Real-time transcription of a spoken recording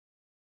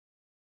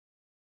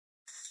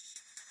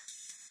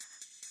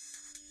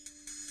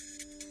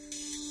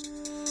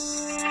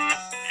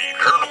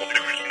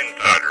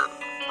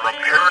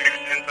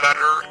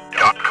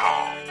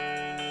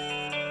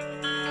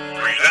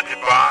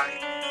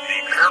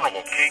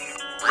Paranormal King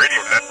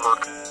Radio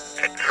Network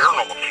at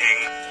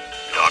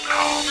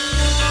ParanormalKing.com.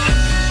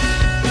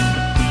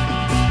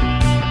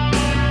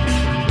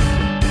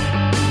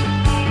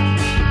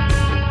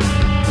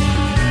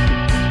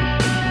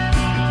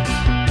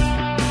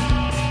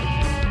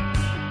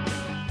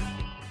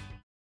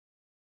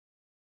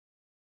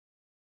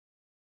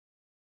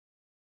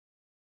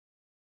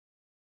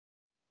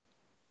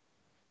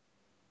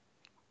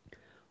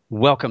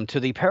 Welcome to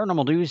the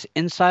Paranormal News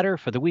Insider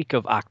for the week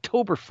of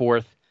October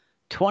 4th,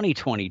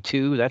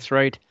 2022. That's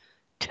right,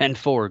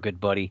 10-4, good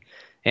buddy.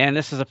 And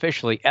this is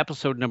officially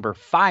episode number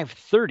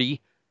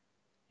 530.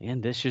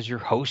 And this is your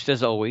host,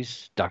 as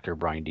always, Dr.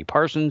 Brian D.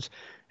 Parsons.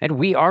 And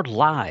we are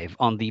live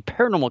on the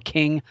Paranormal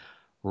King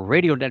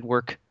Radio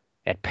Network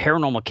at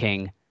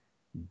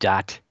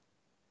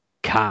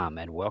ParanormalKing.com.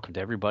 And welcome to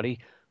everybody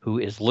who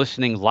is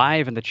listening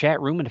live in the chat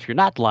room. And if you're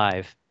not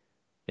live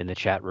in the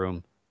chat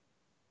room,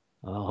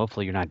 well,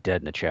 hopefully you're not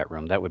dead in the chat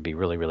room. That would be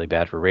really, really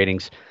bad for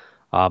ratings.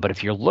 But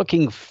if you're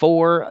looking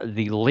for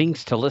the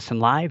links to listen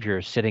live,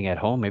 you're sitting at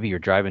home, maybe you're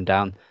driving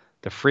down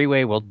the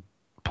freeway, well,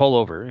 pull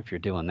over if you're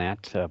doing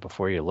that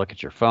before you look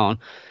at your phone.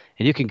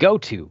 And you can go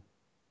to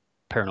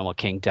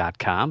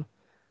ParanormalKing.com.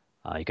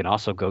 You can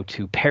also go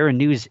to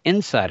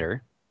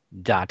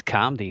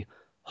ParaNewsInsider.com, the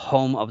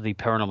home of the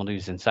Paranormal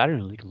News Insider.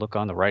 And you can look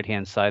on the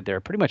right-hand side there.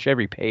 Pretty much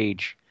every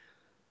page,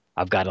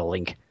 I've got a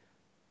link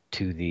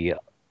to the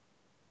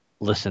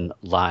listen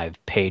live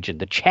page in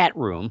the chat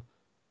room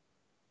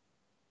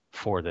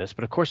for this.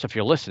 But of course, if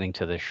you're listening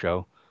to this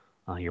show,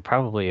 you're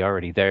probably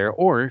already there,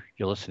 or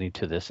you're listening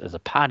to this as a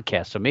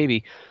podcast. So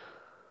maybe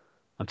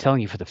I'm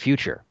telling you for the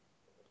future,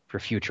 for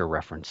future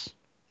reference.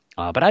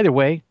 But either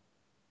way,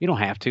 you don't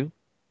have to.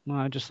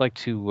 I'd just like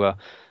to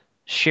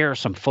share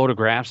some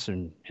photographs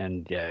and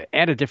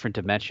add a different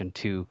dimension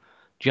to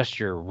just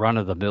your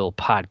run-of-the-mill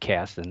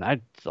podcast.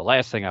 And the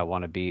last thing I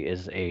want to be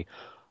is a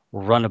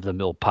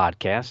run-of-the-mill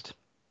podcast.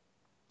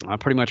 I'm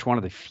pretty much one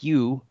of the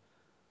few.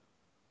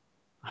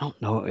 I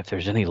don't know if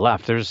there's any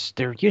left.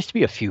 There used to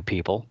be a few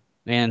people,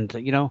 and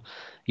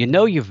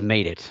you've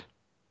made it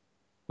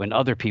when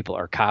other people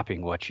are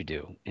copying what you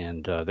do.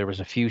 And there was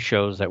a few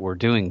shows that were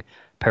doing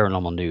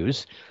paranormal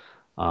news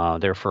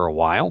there for a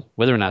while.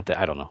 Whether or not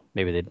I don't know.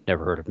 Maybe they'd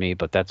never heard of me,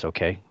 but that's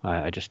okay.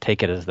 I just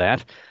take it as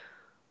that.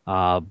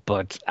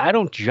 But I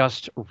don't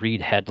just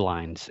read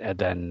headlines and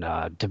then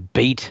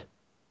debate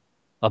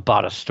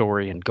about a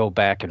story and go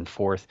back and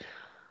forth.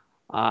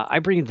 I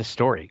bring you the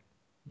story,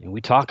 and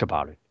we talk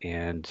about it,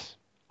 and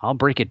I'll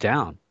break it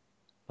down.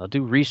 I'll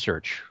do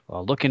research.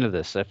 I'll look into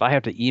this. If I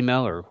have to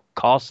email or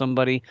call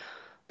somebody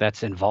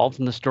that's involved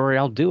in the story,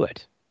 I'll do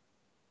it.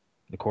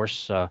 Of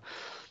course,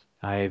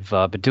 I've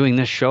been doing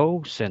this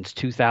show since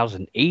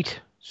 2008,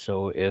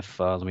 so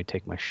let me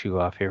take my shoe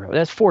off here.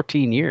 That's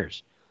 14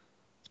 years.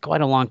 It's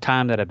quite a long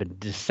time that I've been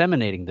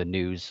disseminating the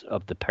news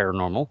of the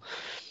paranormal.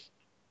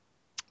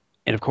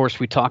 And, of course,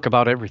 we talk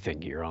about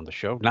everything here on the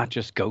show, not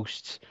just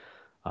ghosts.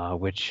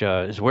 Which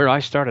is where I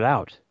started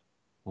out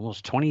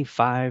almost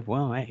 25,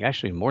 well,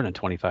 actually more than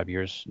 25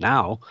 years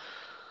now,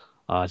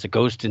 as a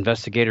ghost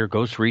investigator,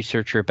 ghost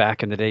researcher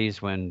back in the days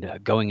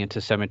when going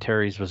into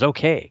cemeteries was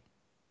okay.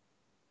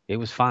 It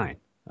was fine.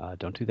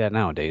 Don't do that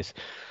nowadays.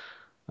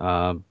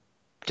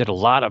 Did a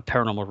lot of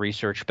paranormal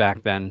research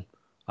back then,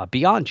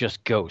 beyond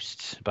just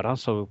ghosts, but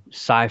also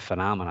psi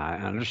phenomena,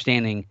 and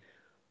understanding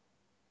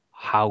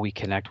how we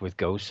connect with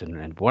ghosts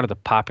and what are the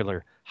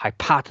popular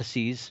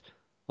hypotheses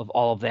of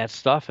all of that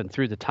stuff. And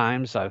through the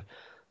times, I've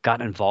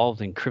gotten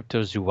involved in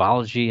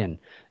cryptozoology and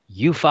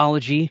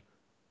ufology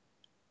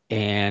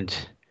and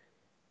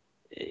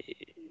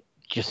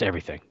just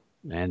everything.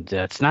 And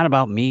it's not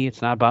about me.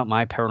 It's not about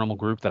my paranormal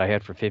group that I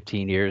had for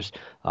 15 years.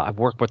 I've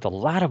worked with a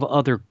lot of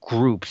other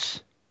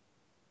groups,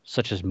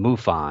 such as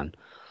MUFON,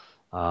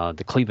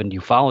 the Cleveland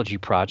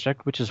Ufology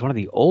Project, which is one of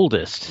the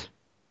oldest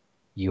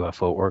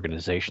UFO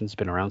organizations,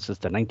 been around since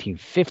the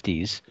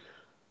 1950s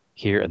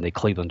here in the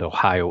Cleveland,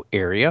 Ohio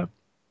area.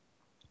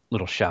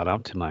 Little shout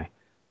out to my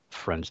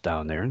friends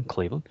down there in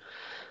Cleveland.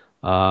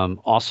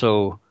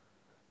 Also,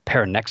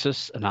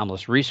 Paranexus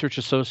Anomalous Research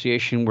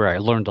Association, where I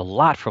learned a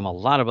lot from a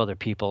lot of other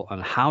people on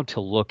how to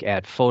look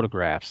at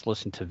photographs,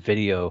 listen to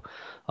video,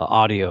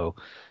 audio,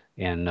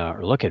 and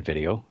or look at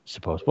video, I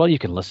suppose. Well, you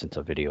can listen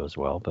to video as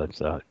well,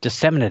 but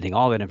disseminating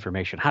all that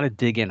information, how to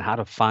dig in, how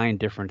to find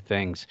different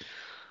things.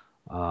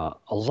 A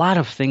lot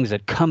of things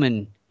that come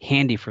in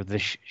handy for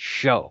this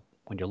show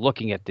when you're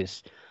looking at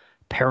this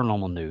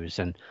paranormal news.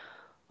 And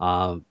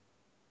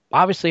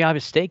obviously, I have a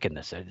stake in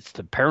this. It's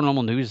the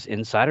Paranormal News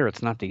Insider.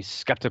 It's not the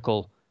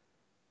Skeptical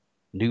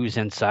News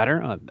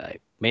Insider. I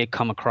may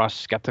come across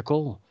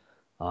skeptical.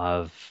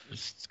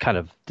 This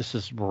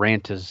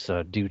rant is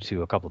due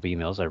to a couple of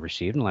emails I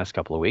received in the last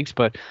couple of weeks.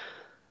 But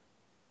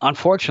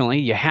unfortunately,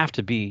 you have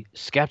to be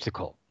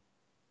skeptical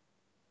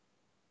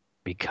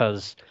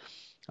because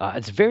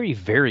it's very,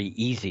 very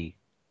easy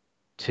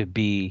to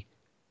be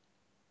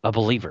a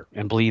believer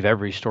and believe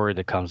every story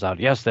that comes out.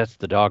 Yes, that's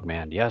the dog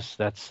man. Yes,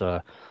 that's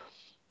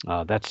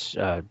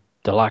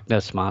The Loch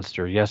Ness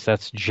Monster. Yes,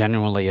 that's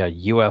genuinely a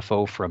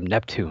UFO from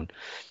Neptune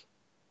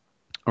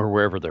or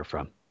wherever they're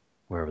from.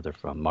 Wherever they're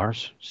from.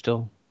 Mars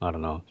still? I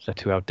don't know. Is that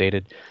too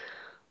outdated?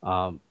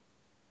 Um,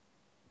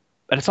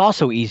 but it's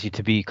also easy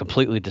to be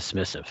completely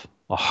dismissive.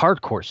 A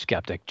hardcore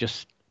skeptic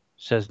just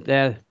says,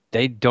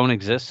 they don't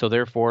exist, so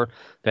therefore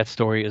that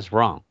story is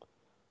wrong.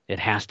 It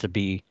has to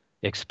be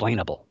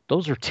explainable.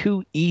 Those are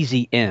two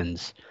easy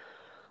ends.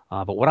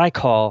 But what I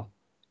call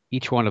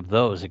each one of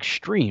those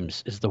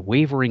extremes is the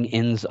wavering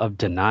ends of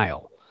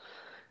denial.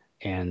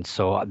 And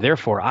so,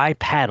 therefore, I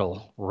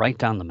paddle right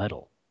down the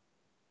middle.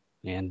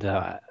 And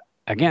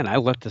again, I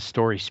let the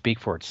story speak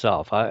for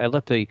itself. I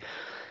let the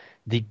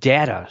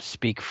data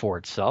speak for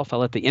itself. I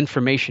let the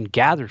information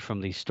gathered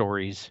from these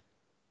stories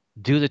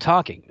do the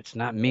talking. It's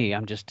not me.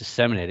 I'm just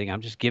disseminating.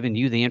 I'm just giving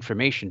you the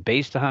information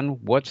based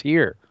on what's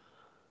here.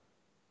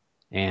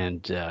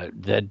 And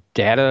the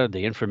data,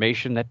 the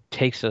information that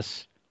takes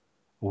us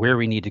where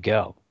we need to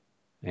go.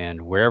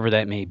 And wherever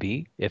that may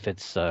be, if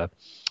it's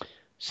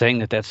saying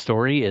that that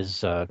story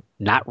is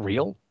not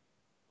real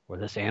or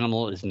this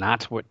animal is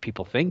not what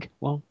people think,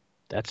 well,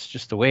 that's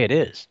just the way it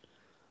is.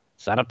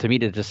 It's not up to me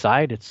to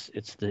decide.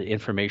 It's the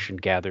information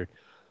gathered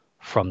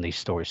from these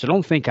stories. So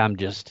don't think I'm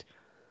just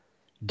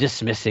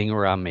dismissing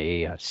or I'm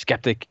a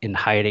skeptic in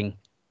hiding.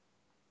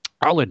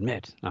 I'll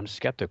admit I'm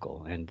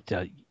skeptical, and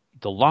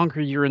the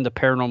longer you're in the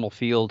paranormal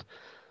field,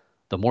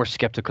 the more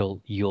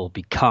skeptical you'll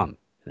become.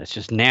 That's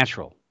just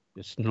natural.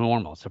 It's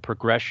normal. It's a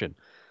progression.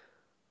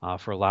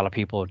 For a lot of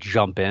people,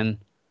 jump in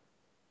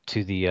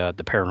to the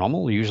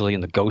paranormal, usually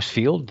in the ghost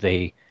field.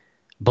 They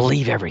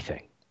believe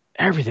everything.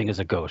 Everything is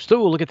a ghost.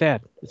 Oh, look at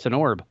that! It's an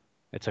orb.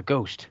 It's a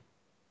ghost.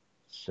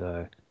 It's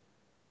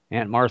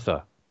Aunt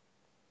Martha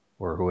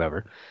or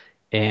whoever.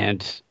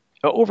 And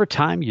over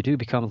time, you do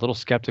become a little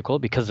skeptical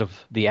because of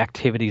the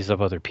activities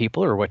of other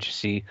people or what you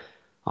see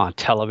on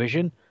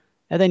television.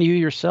 And then you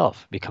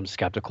yourself become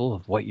skeptical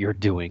of what you're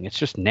doing. It's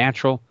just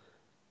natural,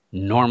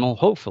 normal,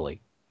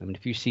 hopefully. I mean,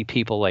 if you see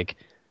people like,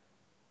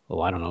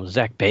 oh, I don't know,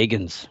 Zach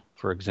Bagans,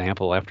 for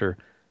example, after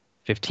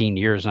 15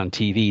 years on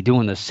TV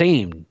doing the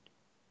same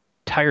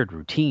tired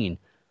routine,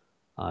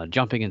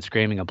 jumping and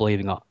screaming and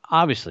believing,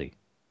 obviously,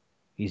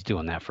 he's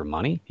doing that for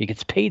money. He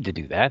gets paid to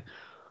do that.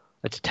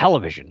 It's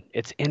television.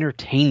 It's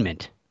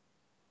entertainment.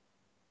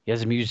 He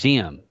has a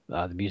museum.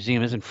 The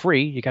museum isn't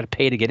free. You got to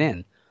pay to get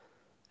in.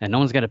 And no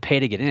one's got to pay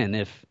to get in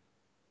if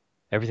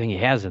everything he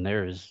has in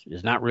there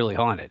is not really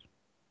haunted.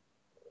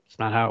 It's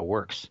not how it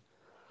works.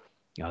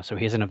 So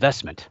he has an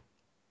investment.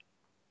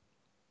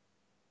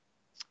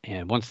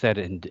 And once that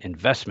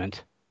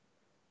investment,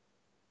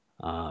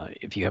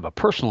 if you have a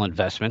personal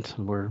investment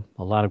where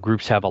a lot of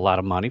groups have a lot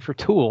of money for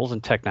tools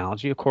and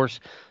technology, of course,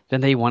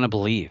 then they want to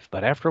believe.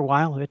 But after a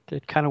while,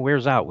 it kind of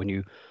wears out when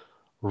you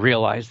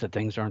realize that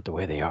things aren't the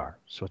way they are.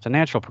 So it's a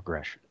natural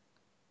progression.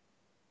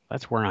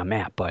 That's where I'm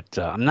at. But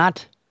I'm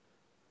not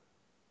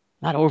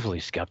overly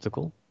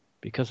skeptical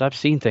because I've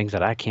seen things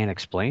that I can't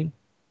explain.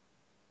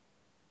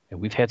 And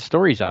we've had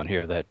stories on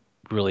here that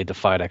really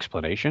defied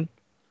explanation.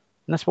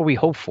 And that's what we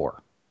hope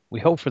for.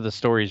 We hope for the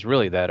stories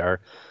really that are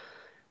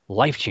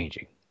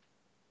life-changing.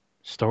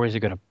 Stories are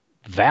going to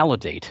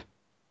validate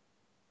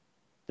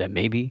that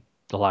maybe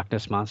the Loch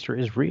Ness Monster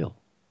is real.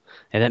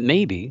 And that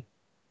maybe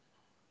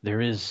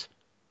there is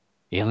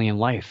alien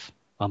life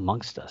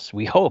amongst us.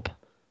 We hope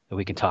that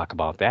we can talk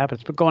about that, but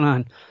it's been going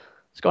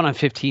on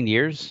 15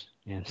 years,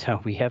 and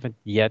so we haven't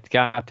yet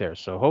got there.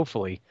 So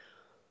hopefully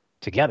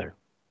together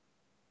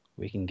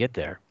we can get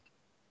there.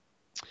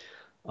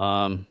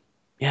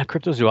 Yeah,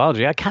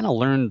 cryptozoology. I kind of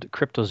learned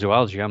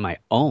cryptozoology on my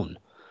own.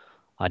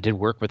 I did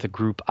work with a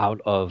group out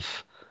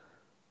of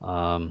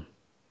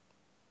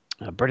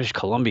British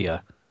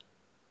Columbia.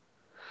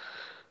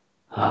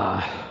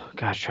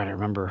 Gosh, trying to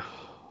remember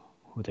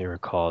who they were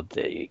called.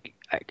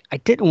 I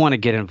didn't want to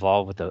get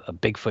involved with a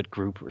Bigfoot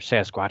group or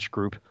Sasquatch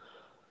group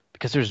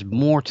because there's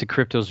more to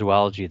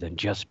cryptozoology than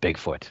just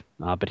Bigfoot.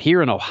 But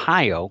here in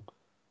Ohio,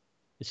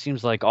 it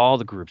seems like all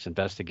the groups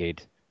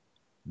investigate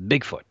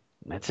Bigfoot.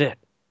 That's it.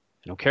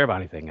 They don't care about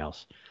anything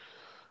else.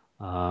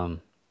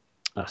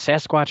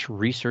 Sasquatch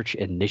Research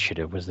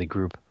Initiative was the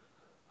group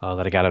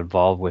that I got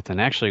involved with,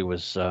 and actually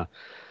was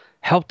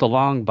helped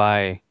along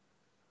by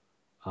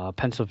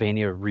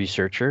Pennsylvania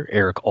researcher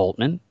Eric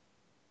Altman,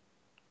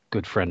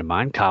 good friend of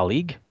mine,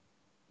 colleague,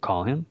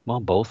 call him.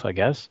 Well, both, I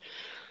guess.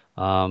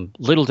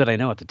 Little did I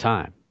know at the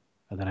time.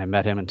 And then I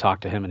met him and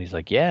talked to him, and he's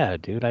like, yeah,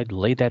 dude, I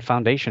laid that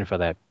foundation for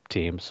that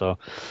team. So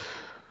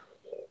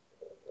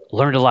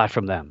learned a lot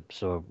from them.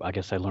 So I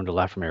guess I learned a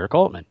lot from Eric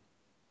Altman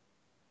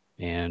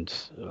and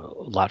a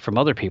lot from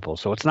other people.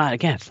 So it's not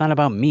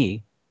about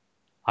me.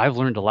 I've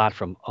learned a lot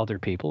from other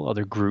people,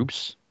 other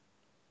groups.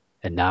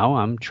 And now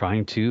I'm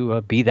trying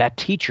to be that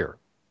teacher,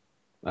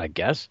 I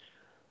guess,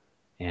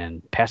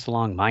 and pass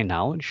along my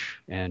knowledge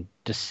and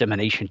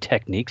dissemination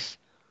techniques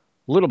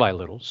little by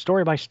little,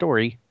 story by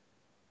story,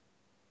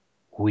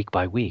 week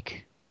by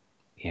week.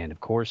 And of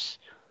course,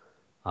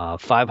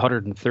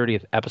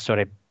 530th episode,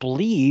 I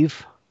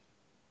believe.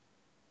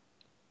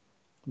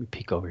 Let me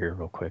peek over here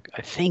real quick.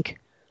 I think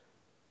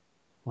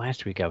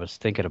last week I was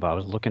thinking about, I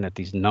was looking at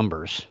these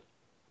numbers.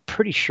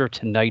 Pretty sure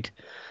tonight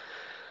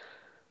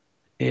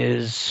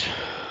is,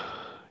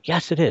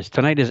 yes, it is.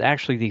 Tonight is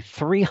actually the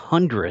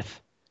 300th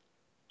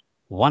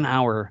 1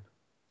 hour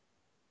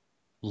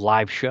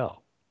live show.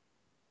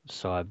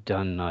 So I've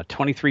done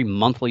 23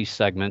 monthly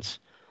segments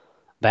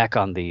back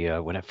on the,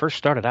 when it first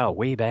started out,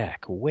 way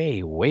back,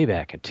 way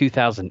back in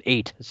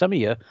 2008. Some of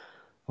you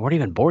weren't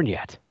even born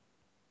yet.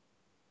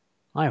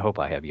 I hope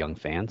I have young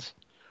fans,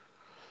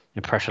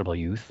 impressionable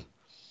youth.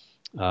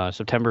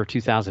 September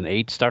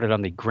 2008 started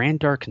on the Grand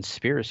Dark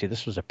Conspiracy.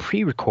 This was a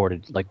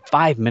pre-recorded, like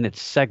 5 minute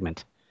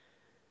segment.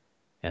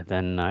 And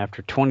then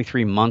after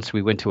 23 months,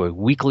 we went to a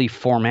weekly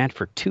format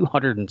for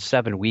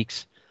 207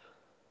 weeks.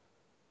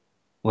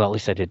 Well, at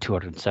least I did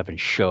 207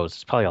 shows.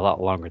 It's probably a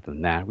lot longer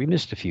than that. We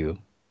missed a few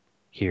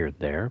here and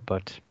there,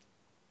 but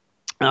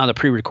the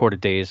pre-recorded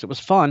days, it was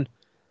fun.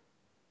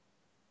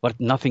 But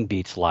nothing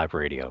beats live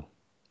radio.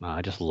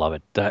 I just love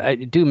it. I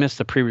do miss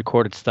the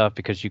pre-recorded stuff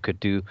because you could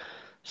do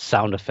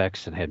sound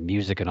effects and had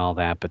music and all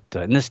that. But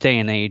in this day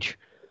and age,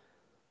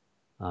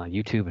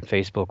 YouTube and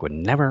Facebook would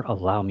never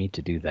allow me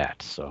to do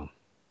that. So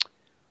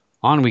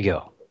on we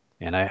go.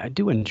 And I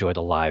do enjoy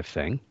the live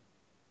thing.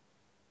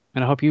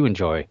 And I hope you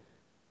enjoy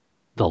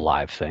the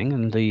live thing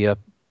and the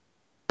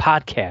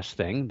podcast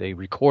thing, the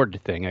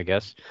recorded thing, I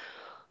guess.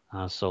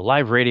 So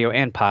live radio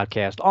and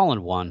podcast all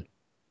in one.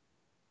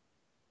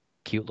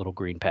 Cute little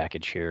green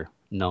package here,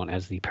 known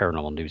as the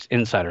Paranormal News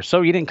Insider.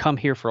 So you didn't come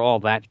here for all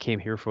that. You came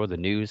here for the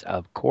news,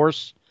 of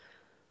course.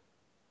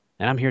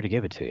 And I'm here to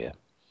give it to you.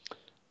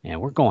 And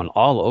we're going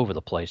all over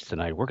the place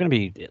tonight. We're going to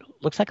be, it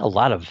looks like a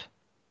lot of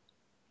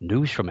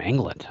news from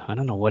England. I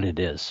don't know what it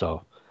is.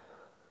 So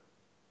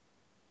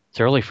it's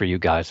early for you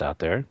guys out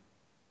there.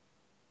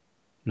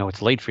 No,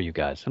 it's late for you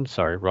guys. I'm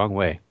sorry, wrong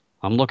way.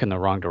 I'm looking the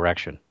wrong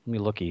direction. Let me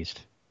look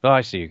east. Oh,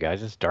 I see you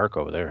guys. It's dark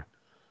over there.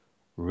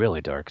 Really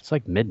dark. It's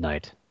like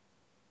midnight.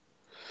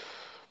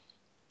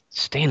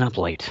 Staying up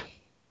late.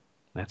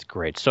 That's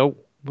great. So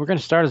we're going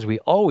to start as we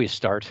always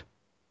start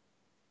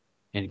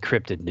in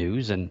encrypted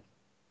news, and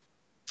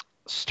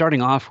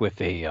starting off with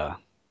a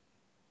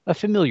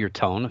familiar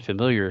tone, a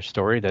familiar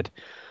story that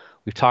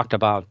we've talked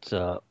about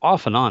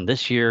off and on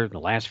this year, the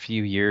last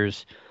few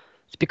years.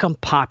 It's become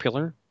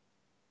popular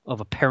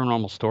of a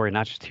paranormal story,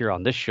 not just here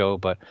on this show,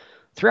 but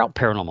throughout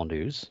paranormal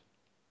news.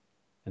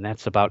 And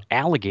that's about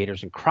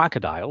alligators and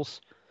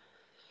crocodiles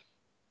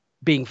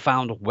being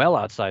found well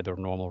outside their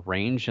normal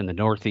range in the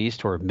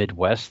Northeast or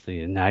Midwest, the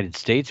United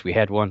States. We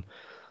had one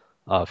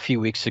a few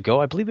weeks ago.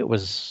 I believe it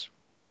was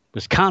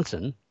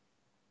Wisconsin.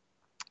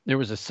 There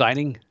was a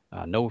sighting.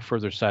 No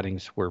further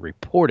sightings were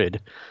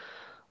reported.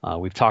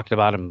 We've talked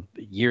about them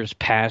years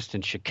past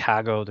in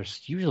Chicago.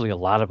 There's usually a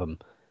lot of them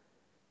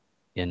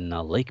in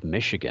Lake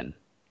Michigan.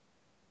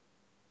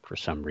 For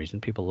some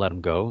reason, people let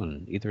them go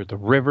in either the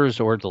rivers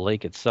or the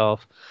lake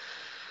itself.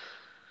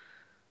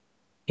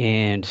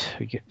 And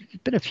there's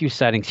been a few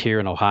sightings here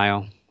in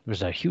Ohio. There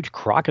was a huge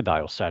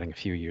crocodile sighting a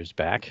few years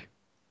back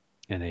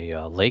in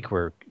a lake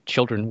where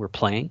children were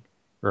playing,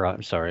 or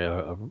I'm sorry,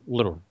 a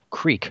little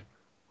creek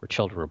where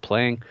children were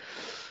playing.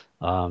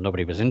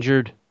 Nobody was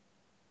injured.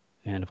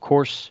 And of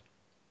course,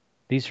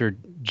 these are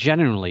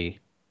generally,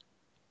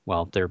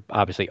 well, they're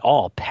obviously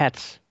all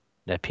pets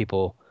that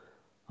people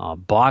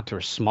bought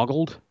or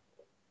smuggled.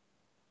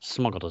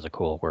 Smuggled is a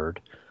cool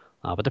word.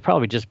 But they're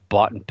probably just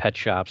bought in pet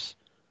shops,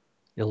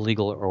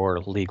 illegal or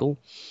legal,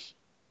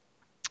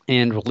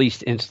 and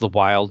released into the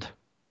wild,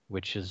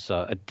 which is,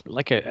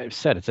 like I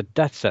said, it's a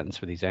death sentence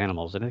for these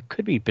animals, and it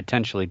could be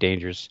potentially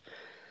dangerous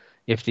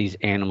if these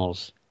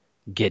animals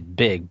get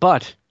big.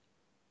 But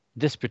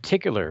this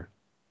particular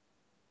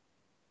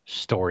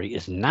story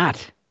is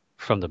not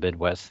from the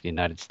Midwest, the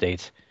United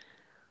States.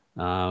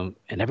 And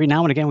every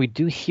now and again, we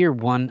do hear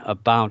one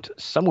about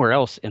somewhere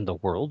else in the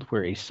world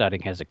where a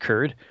sighting has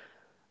occurred,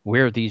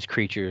 where these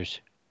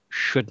creatures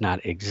should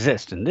not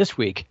exist. And this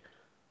week,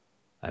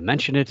 I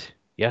mentioned it.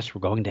 Yes, we're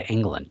going to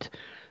England.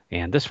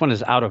 And this one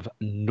is out of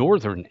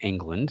northern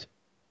England,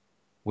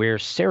 where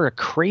Sarah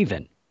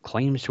Craven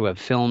claims to have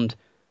filmed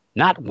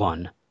not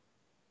one,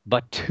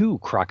 but two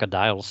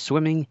crocodiles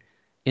swimming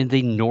in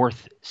the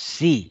North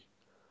Sea.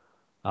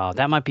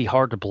 That might be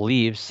hard to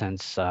believe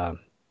since,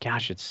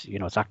 gosh, it's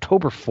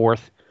October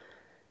 4th.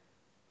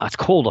 It's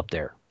cold up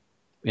there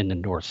in the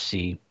North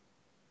Sea.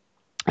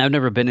 I've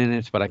never been in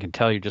it, but I can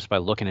tell you just by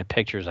looking at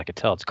pictures, I could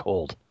tell it's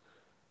cold.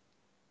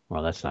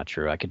 Well, that's not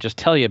true. I could just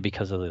tell you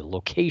because of the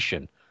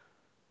location.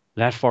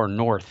 That far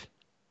north,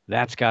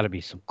 that's got to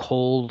be some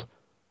cold,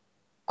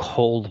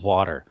 cold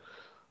water.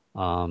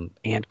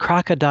 And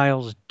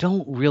crocodiles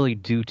don't really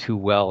do too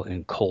well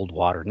in cold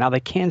water. Now,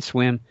 they can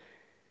swim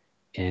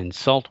in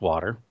salt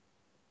water.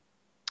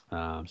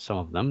 Some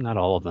of them, not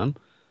all of them.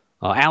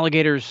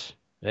 Alligators,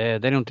 they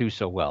don't do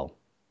so well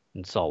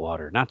in salt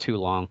water. Not too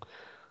long.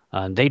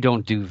 They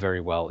don't do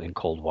very well in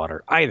cold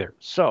water either.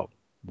 So,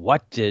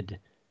 what did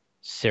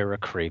Sarah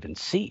Craven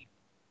see?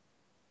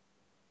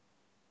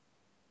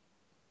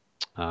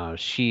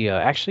 She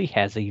actually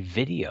has a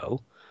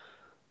video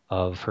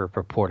of her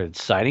purported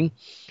sighting.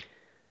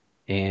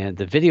 And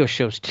the video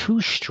shows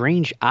two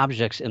strange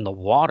objects in the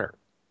water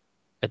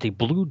at the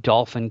Blue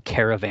Dolphin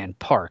Caravan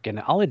Park.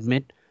 And I'll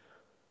admit,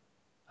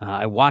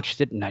 I watched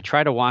it, and I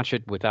try to watch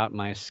it without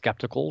my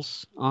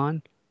skepticals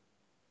on.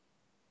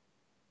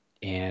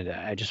 And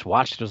I just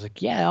watched it. I was like,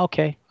 yeah,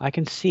 okay, I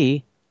can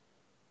see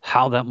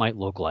how that might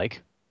look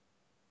like.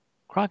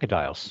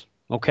 Crocodiles.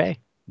 Okay.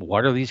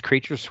 What are these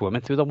creatures swimming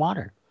through the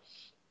water?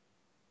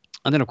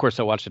 And then, of course,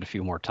 I watched it a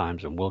few more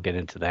times, and we'll get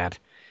into that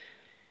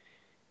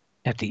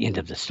at the end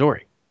of the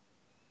story.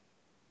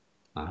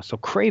 So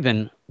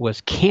Craven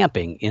was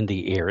camping in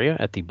the area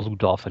at the Blue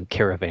Dolphin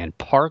Caravan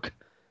Park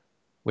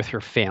with her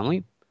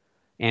family.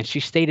 And she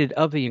stated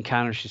of the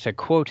encounter, she said,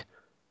 quote,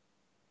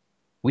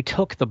 "We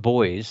took the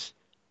boys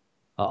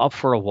up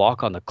for a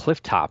walk on the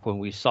cliff top when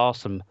we saw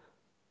some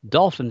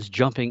dolphins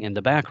jumping in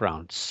the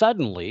background.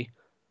 Suddenly,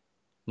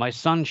 my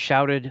son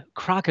shouted,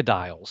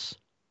 'Crocodiles.'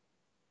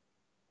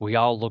 We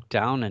all looked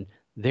down, and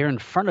there in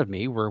front of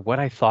me were what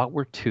I thought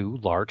were two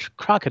large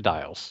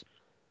crocodiles."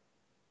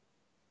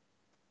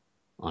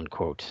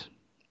 Unquote.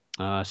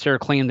 Sarah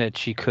claimed that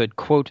she could,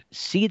 quote,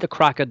 "see the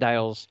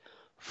crocodiles'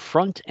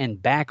 front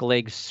and back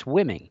legs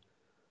swimming,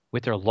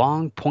 with their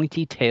long,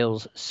 pointy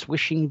tails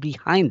swishing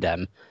behind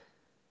them,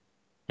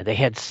 and they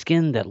had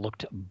skin that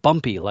looked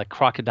bumpy like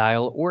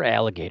crocodile or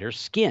alligator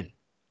skin,"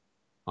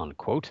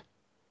 unquote.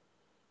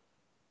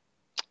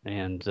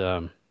 And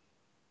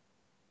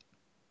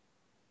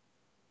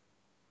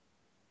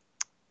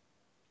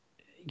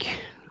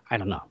I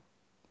don't know.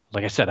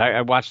 Like I said,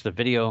 I watched the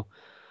video,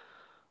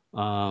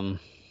 and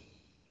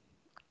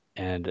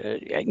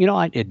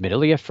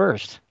admittedly at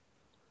first,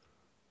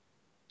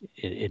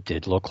 it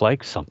did look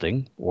like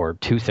something or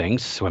two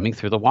things swimming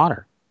through the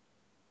water.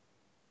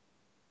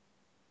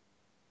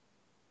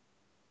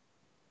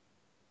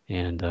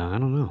 And I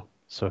don't know.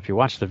 So if you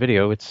watch the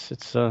video,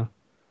 it's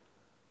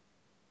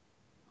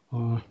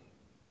well,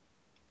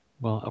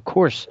 of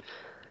course,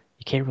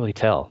 you can't really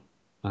tell.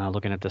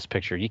 Looking at this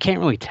picture, you can't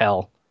really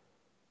tell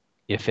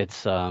if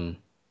it's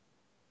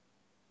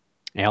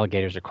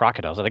alligators or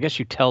crocodiles. And I guess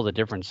you tell the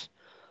difference.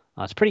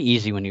 It's pretty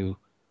easy when you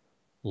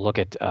look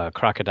at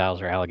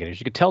crocodiles or alligators.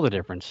 You could tell the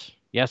difference.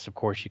 Yes, of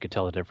course, you could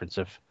tell the difference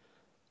if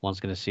one's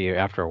going to see you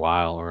after a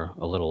while or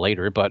a little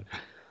later. But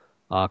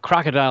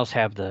crocodiles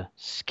have the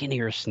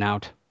skinnier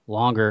snout,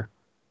 longer,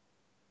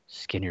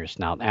 skinnier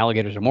snout.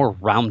 Alligators are more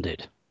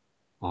rounded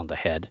on the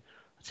head.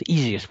 It's the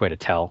easiest way to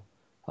tell.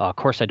 Of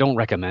course, I don't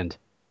recommend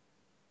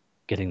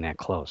getting that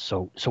close.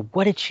 So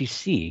what did she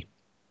see?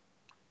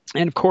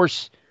 And of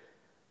course,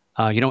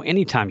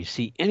 anytime you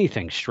see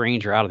anything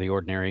strange or out of the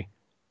ordinary,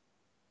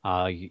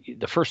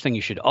 the first thing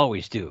you should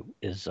always do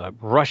is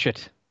rush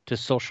it to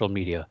social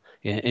media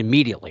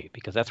immediately,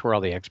 because that's where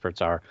all the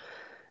experts are,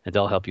 and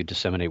they'll help you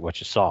disseminate what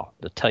you saw.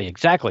 They'll tell you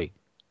exactly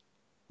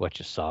what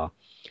you saw.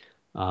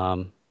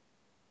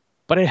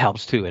 But it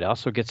helps too. It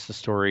also gets the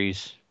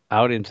stories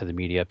out into the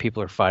media.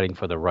 People are fighting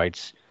for the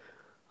rights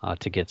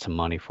to get some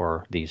money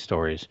for these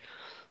stories.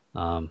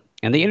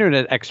 And the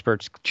internet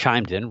experts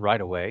chimed in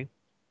right away,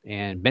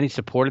 and many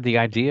supported the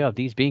idea of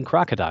these being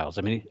crocodiles.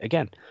 I mean,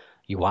 again,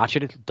 you watch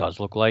it, it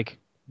does look like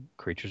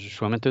creatures are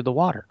swimming through the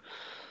water,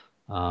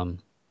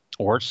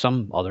 or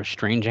some other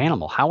strange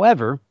animal.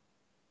 However,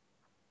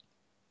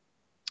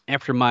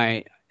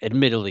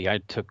 admittedly, I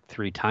took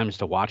 3 times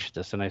to watch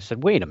this, and I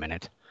said, wait a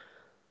minute.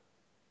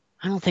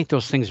 I don't think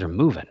those things are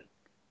moving.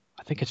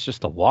 I think it's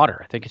just the water.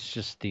 I think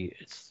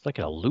it's like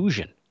an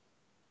illusion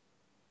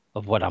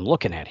of what I'm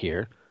looking at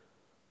here.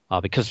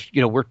 Because,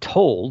 we're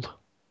told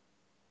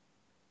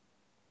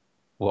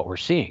what we're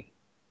seeing,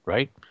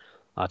 right?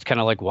 It's kind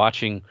of like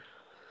watching,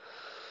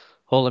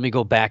 let me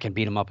go back and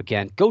beat them up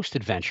again, Ghost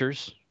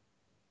Adventures.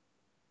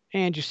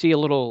 And you see a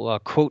little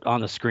quote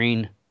on the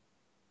screen,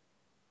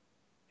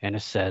 and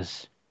it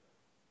says,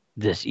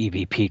 this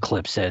EVP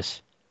clip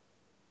says,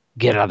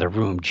 "Get out of the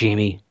room,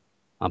 Jamie.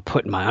 I'm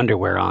putting my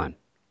underwear on."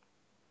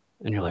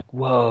 And you're like,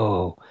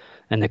 whoa.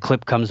 And the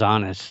clip comes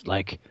on, and it's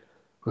like,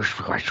 and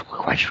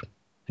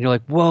you're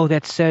like, whoa,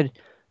 that said,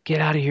 "Get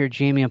out of here,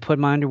 Jamie. I'm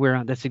putting my underwear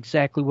on." That's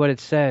exactly what it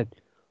said.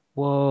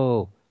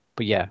 Whoa.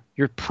 But yeah,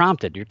 you're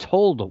prompted. You're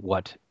told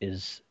what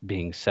is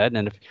being said.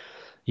 And if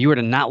you were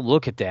to not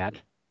look at that,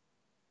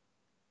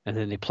 and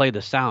then they play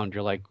the sound,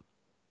 you're like,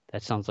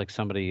 that sounds like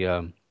somebody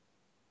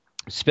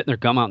spitting their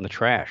gum out in the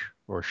trash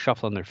or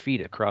shuffling their feet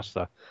across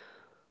the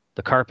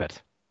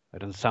carpet. It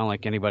doesn't sound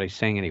like anybody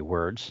saying any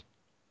words.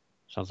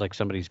 Sounds like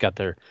somebody's got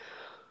their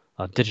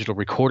digital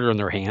recorder in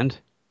their hand,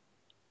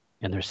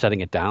 and they're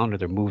setting it down, or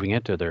they're moving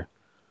it, or they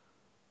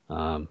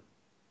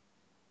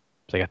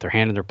got their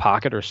hand in their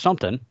pocket or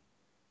something.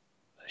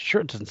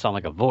 Sure, it doesn't sound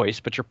like a voice,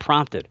 but you're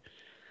prompted.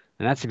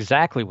 And that's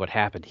exactly what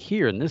happened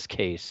here in this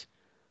case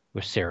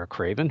with Sarah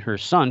Craven. Her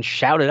son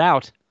shouted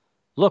out,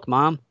 "Look,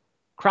 Mom,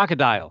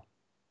 crocodile."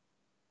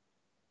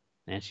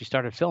 And she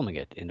started filming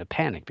it in a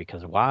panic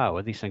because,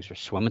 wow, these things are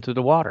swimming through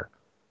the water.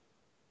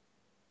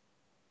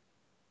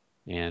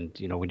 And,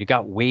 when you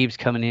got waves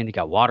coming in, you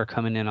got water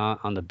coming in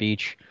on the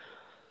beach,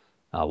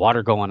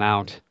 water going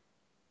out,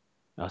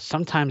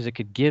 sometimes it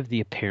could give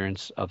the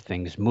appearance of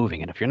things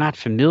moving. And if you're not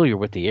familiar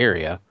with the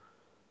area,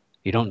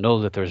 you don't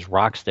know that there's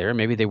rocks there.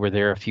 Maybe they were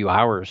there a few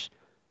hours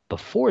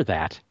before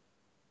that,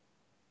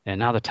 and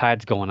now the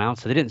tide's going out,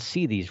 so they didn't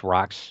see these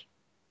rocks.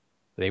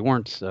 They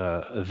weren't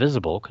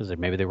visible because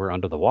maybe they were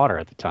under the water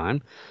at the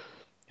time.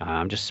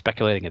 I'm just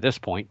speculating at this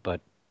point,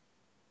 but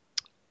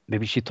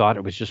maybe she thought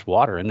it was just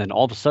water, and then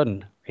all of a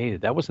sudden, hey,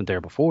 that wasn't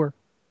there before.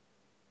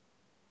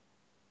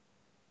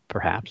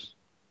 Perhaps.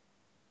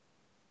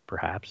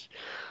 Perhaps.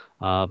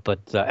 But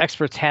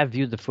experts have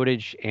viewed the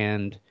footage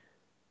and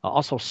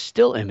also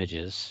still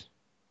images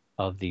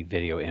of the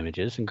video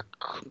images and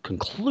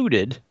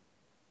concluded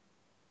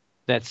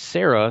that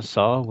Sarah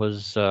saw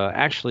was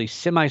actually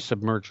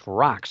semi-submerged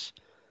rocks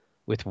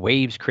with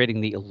waves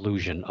creating the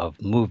illusion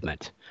of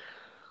movement.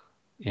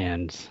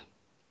 And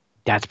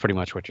that's pretty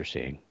much what you're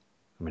seeing.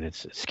 I mean,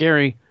 it's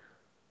scary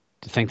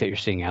to think that you're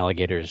seeing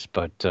alligators,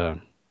 but I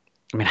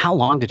mean, how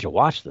long did you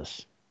watch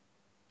this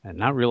and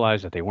not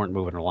realize that they weren't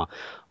moving along?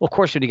 Well, of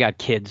course, when you got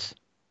kids,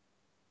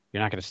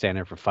 you're not going to stand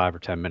there for 5 or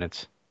 10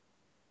 minutes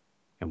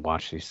and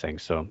watch these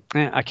things. So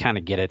I kind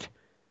of get it,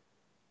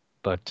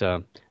 but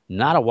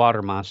not a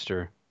water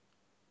monster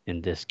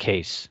in this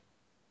case.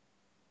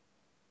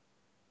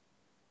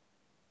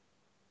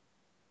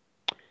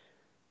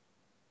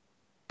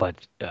 But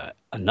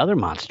another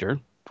monster,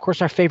 of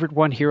course, our favorite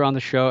one here on the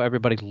show,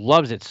 everybody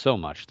loves it so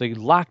much. The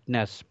Loch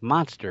Ness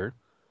Monster.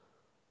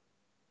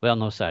 Well,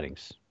 no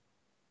sightings.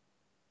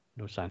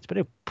 No signs. It's been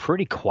a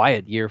pretty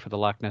quiet year for the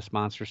Loch Ness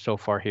Monster so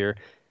far here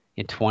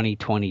in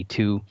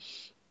 2022.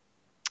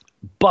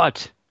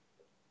 But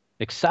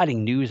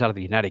exciting news out of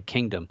the United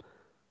Kingdom.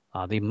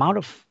 They might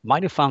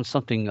have found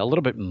something a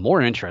little bit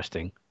more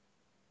interesting,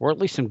 or at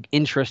least some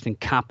interesting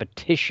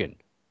competition,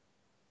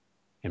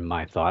 in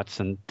my thoughts.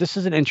 And this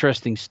is an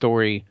interesting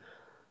story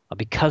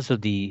because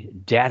of the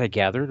data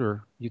gathered,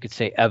 or you could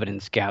say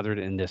evidence gathered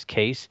in this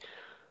case.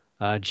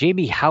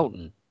 Jamie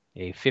Houghton,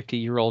 a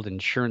 50-year-old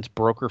insurance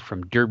broker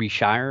from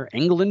Derbyshire,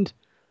 England,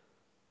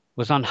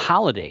 was on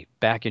holiday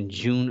back in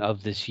June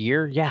of this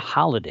year. Yeah,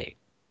 holiday.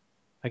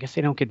 I guess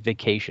they don't get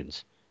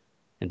vacations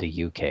in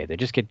the UK. They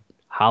just get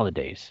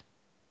holidays.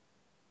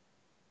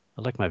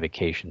 I like my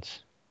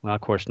vacations. Well,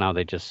 of course, now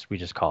we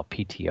just call it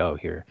PTO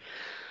here.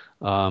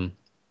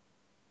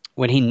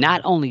 When he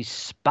not only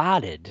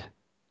spotted,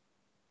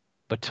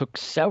 but took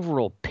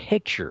several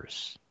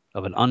pictures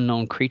of an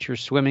unknown creature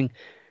swimming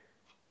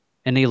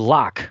in a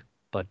loch,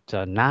 but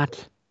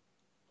not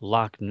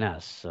Loch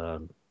Ness, a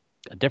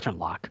different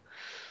loch.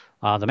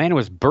 The man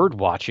was bird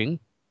watching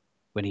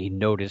when he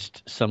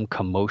noticed some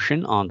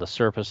commotion on the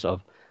surface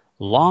of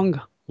Long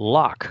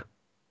Loch,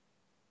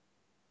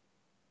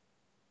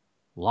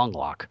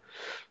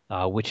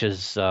 which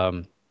is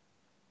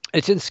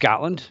it's in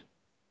Scotland.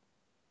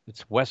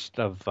 It's west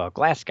of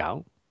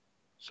Glasgow,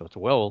 so it's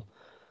well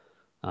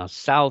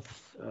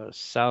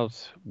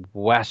southwest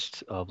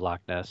of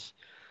Loch Ness.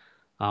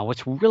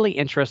 What's really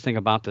interesting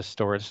about this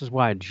story, this is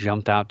why it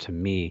jumped out to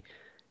me,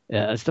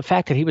 is the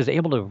fact that he was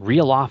able to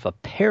reel off a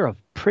pair of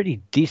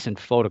pretty decent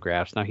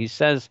photographs. Now, he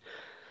says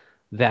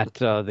that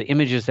the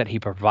images that he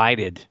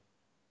provided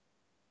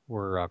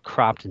were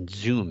cropped and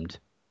zoomed,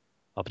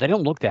 but they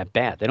don't look that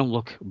bad. They don't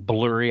look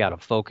blurry, out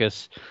of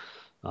focus.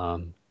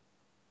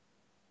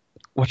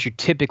 What you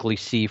typically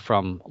see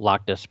from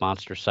Loch Ness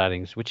Monster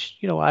sightings, which,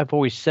 I've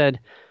always said,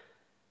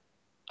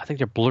 I think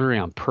they're blurry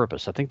on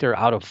purpose. I think they're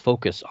out of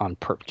focus on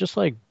purpose, just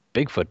like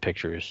Bigfoot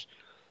pictures.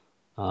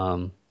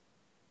 Bigfoot,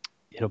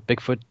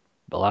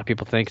 a lot of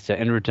people think it's an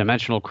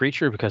interdimensional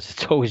creature because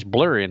it's always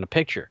blurry in the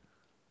picture.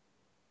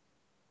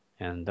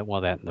 And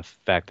the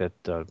fact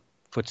that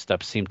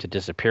footsteps seem to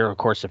disappear. Of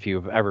course, if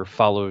you've ever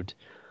followed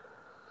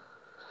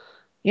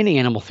any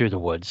animal through the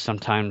woods,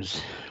 sometimes,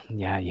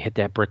 you hit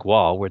that brick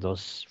wall where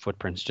those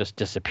footprints just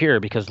disappear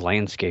because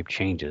landscape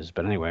changes.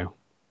 But anyway,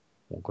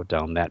 won't go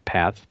down that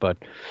path. But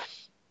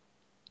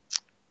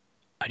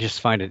I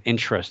just find it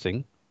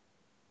interesting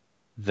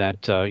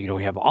that,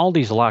 we have all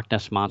these Loch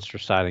Ness Monster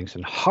sightings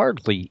and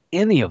hardly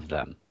any of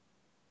them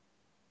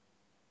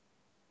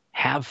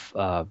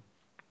have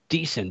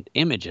decent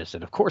images.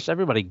 And of course,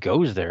 everybody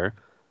goes there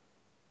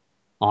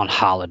on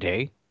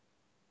holiday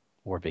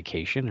or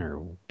vacation or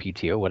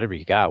PTO, whatever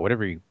you got,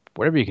 whatever you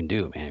can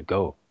do, man,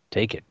 go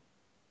take it.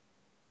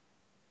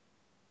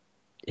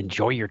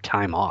 Enjoy your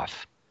time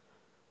off.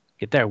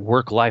 Get that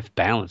work-life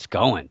balance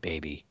going,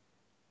 baby.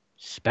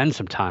 Spend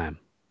some time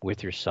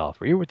with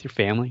yourself, or you're with your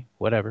family,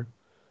 whatever.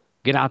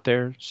 Get out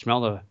there,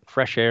 smell the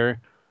fresh air,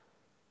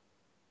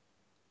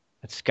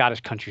 that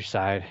Scottish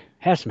countryside.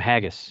 Have some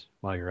haggis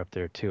while you're up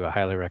there, too. I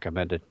highly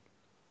recommend it.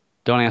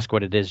 Don't ask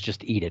what it is,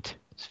 just eat it.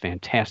 It's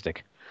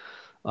fantastic.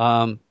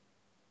 But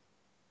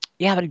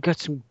he got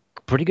some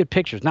pretty good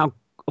pictures. Now,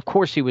 of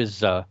course, he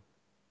was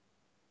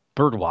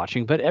bird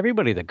watching, but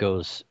everybody that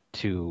goes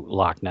to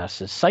Loch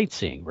Ness is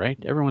sightseeing,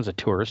 right? Everyone's a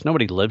tourist.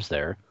 Nobody lives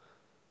there.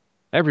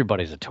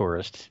 Everybody's a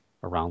tourist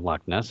around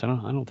Loch Ness. I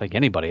don't think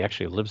anybody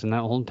actually lives in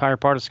that whole entire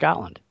part of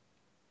Scotland.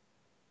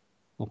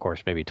 Well, of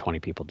course, maybe 20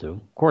 people do.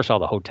 Of course, all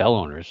the hotel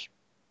owners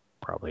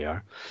probably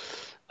are.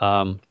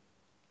 Um,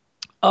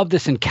 of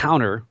this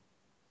encounter,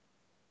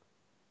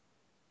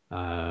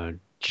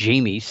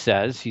 Jamie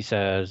says,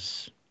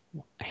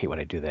 I hate when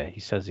I do that. He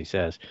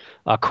says,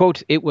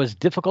 quote, it was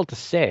difficult to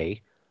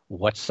say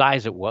what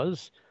size it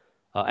was,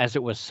 as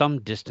it was some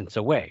distance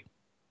away,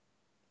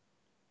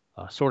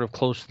 sort of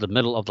close to the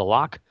middle of the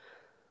loch.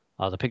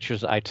 The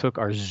pictures I took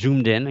are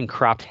zoomed in and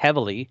cropped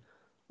heavily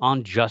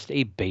on just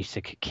a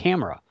basic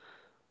camera.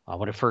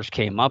 When it first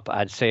came up,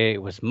 I'd say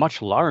it was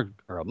much longer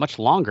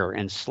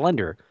and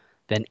slender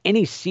than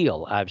any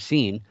seal I've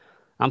seen.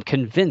 I'm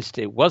convinced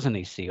it wasn't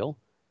a seal,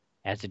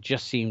 as it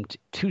just seemed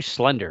too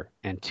slender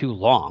and too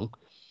long.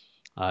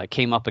 It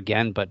came up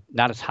again, but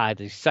not as high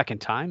the second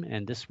time,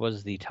 and this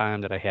was the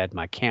time that I had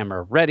my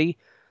camera ready.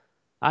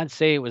 I'd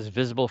say it was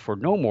visible for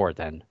no more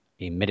than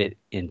a minute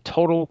in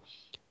total.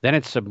 Then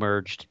it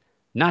submerged,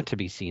 not to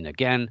be seen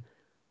again.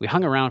 We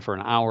hung around for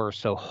an hour or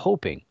so,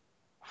 hoping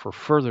for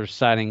further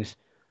sightings,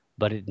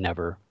 but it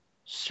never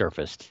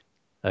surfaced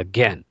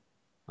again,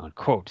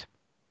 unquote.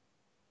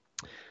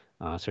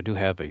 So I do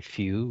have a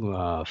few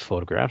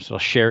photographs that I'll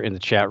share in the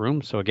chat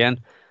room. So again,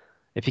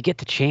 if you get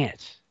the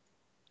chance,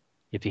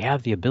 if you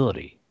have the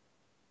ability,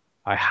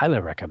 I highly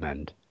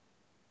recommend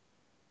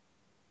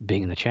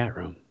being in the chat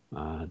room.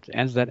 It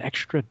adds that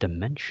extra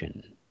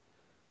dimension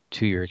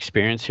to your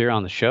experience here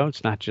on the show.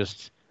 It's not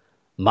just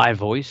my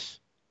voice.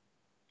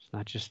 It's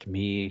not just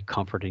me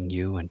comforting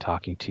you and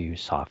talking to you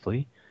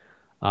softly.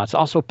 It's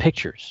also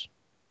pictures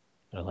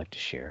that I like to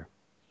share.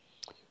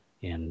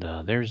 And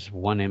there's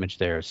one image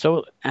there.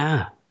 So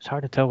it's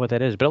hard to tell what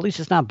that is, but at least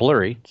it's not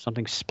blurry.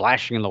 Something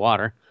splashing in the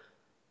water.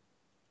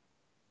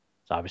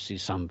 It's obviously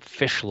some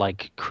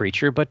fish-like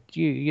creature, but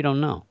you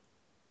don't know.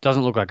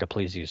 Doesn't look like a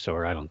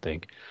plesiosaur, I don't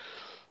think.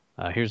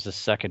 Here's the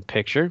second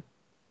picture.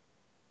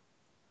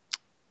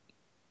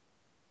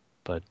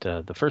 But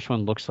the first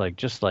one looks like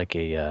just like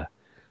a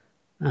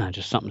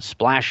just something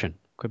splashing.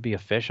 Could be a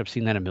fish. I've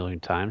seen that a million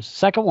times.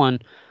 Second one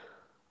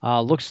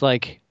looks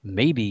like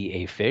maybe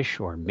a fish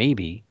or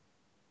maybe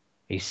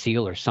a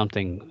seal or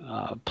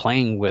something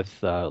playing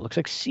with, looks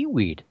like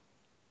seaweed.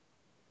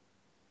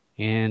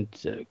 And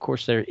of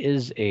course, there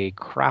is a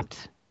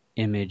cropped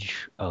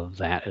image of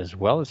that as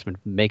well. It's been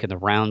making the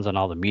rounds on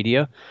all the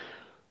media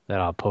that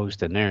I'll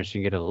post in there so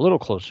you can get a little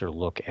closer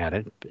look at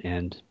it.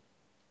 And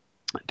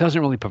it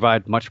doesn't really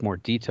provide much more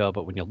detail,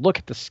 but when you look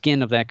at the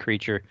skin of that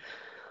creature,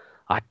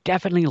 it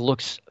definitely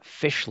looks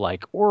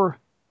fish-like, or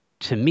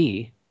to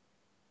me,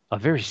 a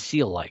very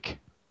seal-like.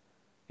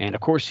 And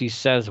of course, he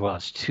says, well,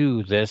 it's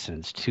too this and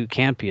it's too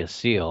can't be a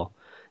seal.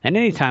 And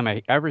anytime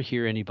I ever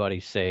hear anybody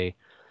say,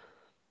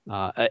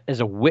 as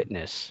a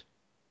witness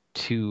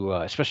to,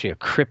 especially a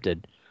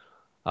cryptid,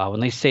 when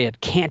they say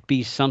it can't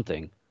be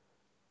something,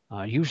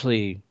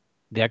 usually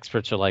the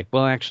experts are like,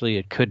 well, actually,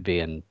 it could be,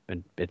 and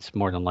it's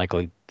more than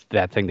likely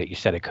that thing that you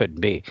said it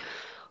couldn't be.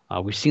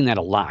 We've seen that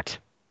a lot.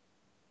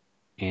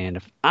 And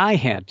if I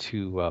had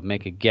to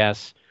make a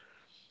guess,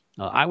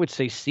 I would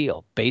say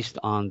seal, based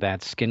on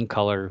that skin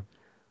color.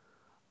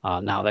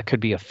 Now, that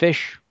could be a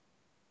fish,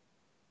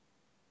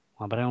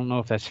 but I don't know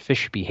if that's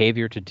fish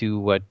behavior to do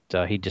what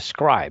he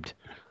described.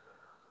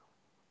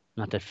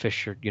 Not that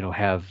fish,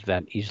 have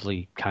that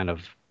easily kind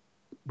of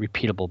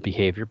repeatable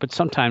behavior, but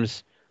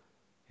sometimes,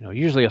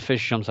 usually a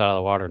fish jumps out of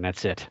the water and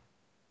that's it.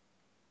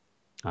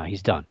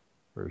 He's done,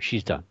 or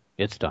she's done.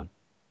 It's done.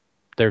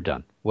 They're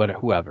done.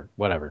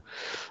 Whatever.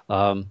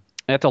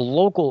 At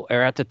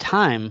the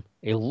time,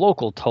 a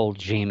local told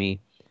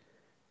Jamie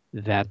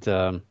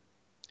that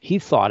he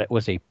thought it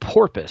was a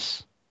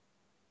porpoise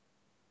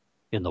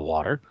in the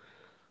water,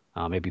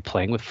 maybe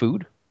playing with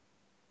food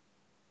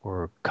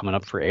or coming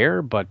up for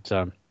air, but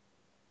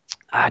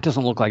it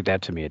doesn't look like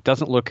that to me. It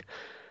doesn't look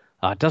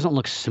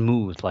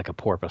smooth like a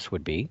porpoise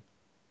would be.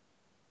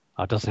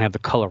 It doesn't have the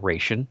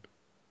coloration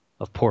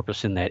of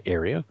porpoise in that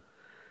area.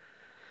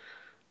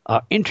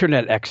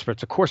 Internet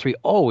experts, of course, we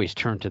always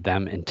turn to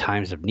them in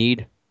times of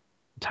need,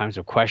 times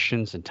of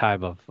questions, and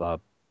time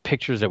of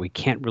pictures that we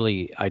can't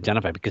really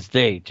identify because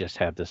they just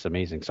have this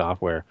amazing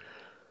software,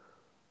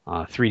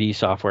 3D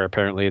software.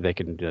 Apparently, they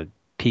can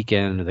peek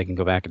in, they can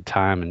go back in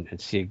time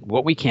and see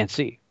what we can't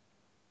see.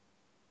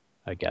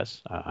 I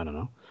guess I don't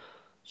know,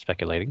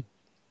 speculating.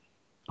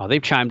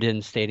 They've chimed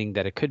in stating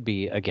that it could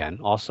be, again,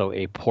 also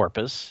a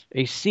porpoise,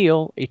 a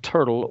seal, a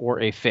turtle, or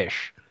a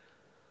fish.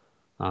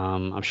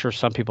 I'm sure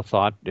some people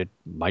thought it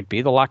might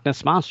be the Loch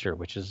Ness Monster,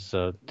 which is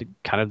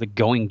kind of the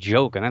going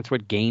joke, and that's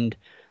what gained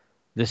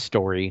this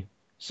story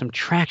some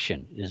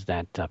traction, is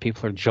that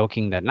people are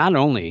joking that not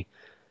only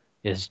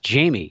is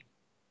Jamie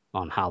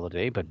on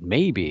holiday, but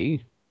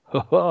maybe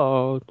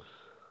the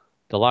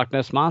Loch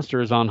Ness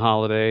Monster is on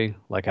holiday.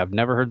 Like, I've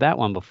never heard that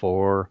one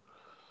before.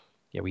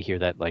 Yeah, we hear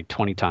that like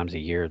 20 times a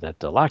year, that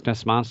the Loch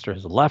Ness Monster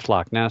has left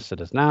Loch Ness. It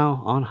is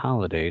now on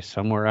holiday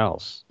somewhere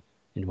else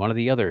in one of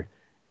the other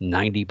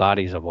 90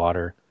 bodies of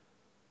water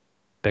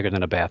bigger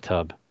than a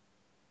bathtub.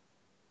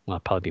 Well,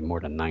 it'd probably be more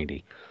than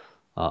 90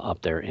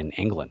 up there in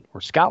England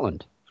or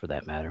Scotland, for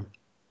that matter.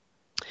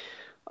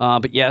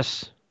 But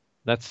yes,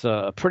 That's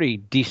a pretty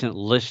decent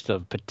list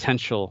of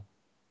potential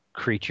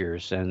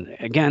creatures. And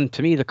again,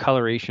 to me, the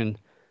coloration,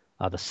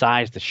 the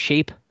size, the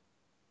shape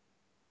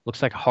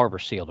looks like a harbor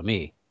seal to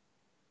me.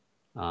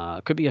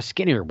 It could be a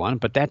skinnier one,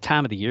 but that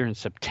time of the year in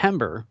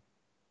September,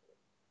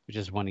 which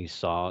is when he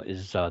saw,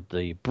 is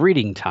the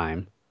breeding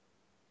time.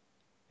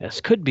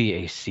 This could be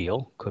a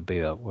seal, could be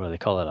a, what do they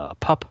call it, a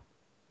pup.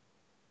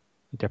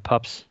 They're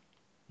pups,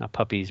 not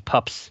puppies,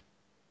 pups.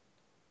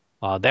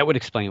 That would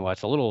explain why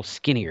it's a little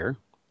skinnier,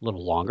 a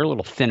little longer, a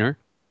little thinner.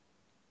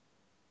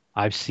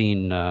 I've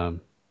seen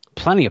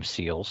plenty of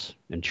seals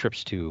in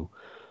trips to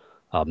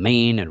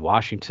Maine and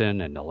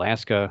Washington and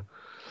Alaska.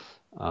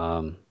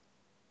 Um,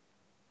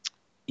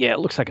 yeah, it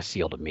looks like a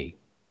seal to me.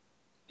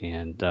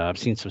 And I've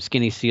seen some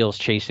skinny seals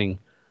chasing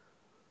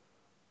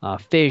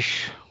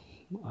fish,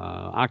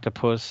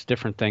 octopus,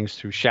 different things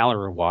through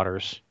shallower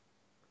waters.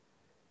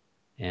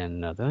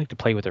 And they like to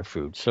play with their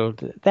food. So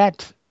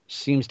that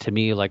seems to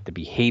me like the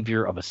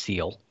behavior of a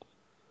seal.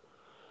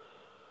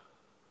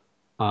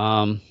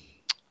 Um,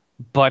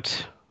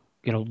 but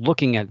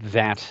looking at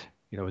that,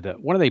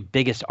 one of the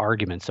biggest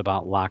arguments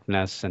about Loch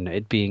Ness and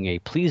it being a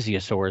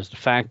plesiosaur is the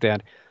fact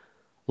that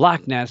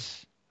Loch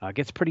Ness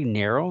gets pretty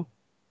narrow,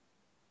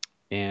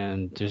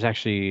 and there's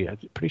actually, I'm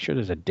pretty sure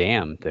there's a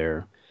dam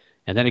there,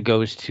 and then it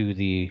goes to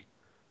the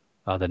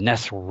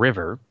Ness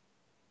River,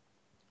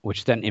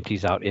 which then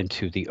empties out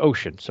into the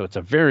ocean. So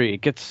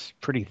it gets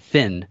pretty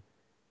thin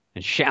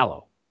and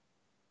shallow,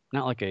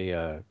 not like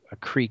a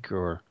creek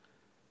or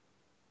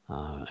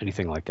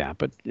anything like that.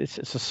 But it's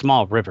a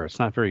small river. It's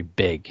not very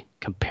big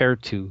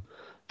compared to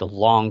the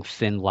long,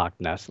 thin Loch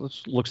Ness.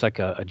 It looks like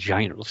a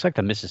giant. It looks like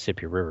the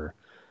Mississippi River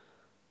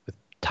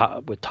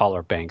with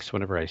taller banks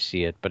whenever I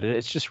see it. But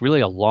it's just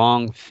really a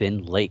long,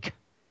 thin lake,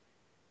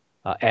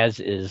 as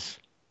is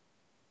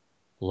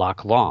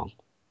Loch Long.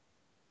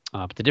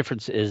 But the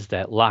difference is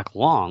that Loch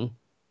Long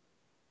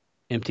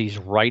empties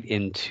right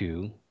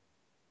into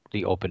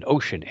the open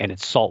ocean, and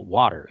it's salt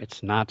water.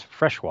 It's not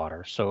fresh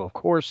water. So, of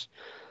course,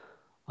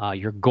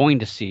 you're going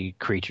to see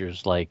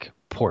creatures like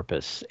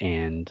porpoise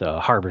and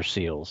harbor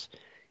seals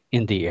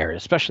in the area,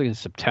 especially in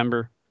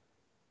September,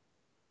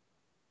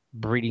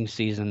 breeding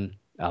season.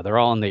 They're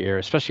all in the air,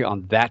 especially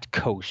on that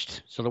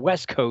coast. So the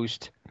west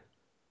coast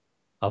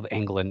of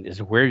England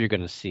is where you're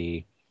going to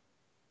see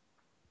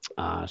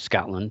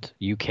Scotland,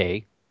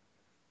 UK.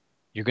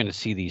 You're going to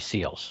see these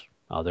seals.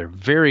 They're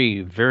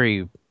very,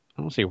 very,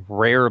 I don't say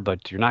rare,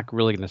 but you're not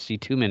really going to see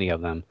too many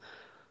of them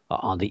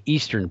on the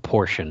eastern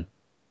portion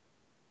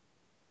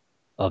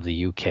of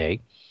the UK.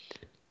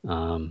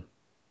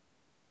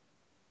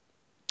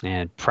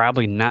 And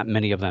probably not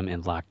many of them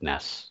in Loch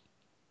Ness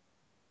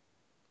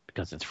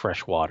because it's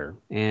fresh water,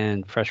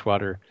 and fresh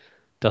water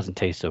doesn't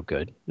taste so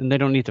good, and they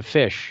don't eat the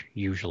fish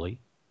usually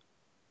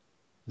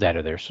that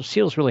are there. So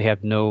seals really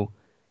have no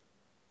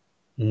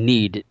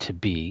need to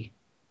be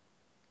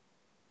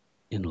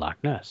in Loch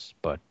Ness.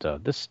 But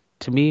this,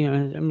 to me, I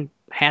mean,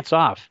 hats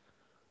off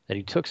that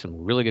he took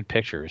some really good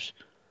pictures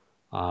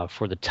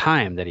for the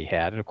time that he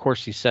had. And of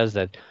course, he says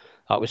that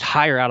it was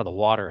higher out of the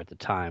water at the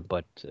time,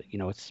 but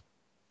it's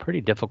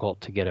pretty difficult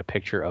to get a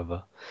picture of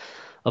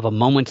a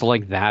moment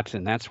like that,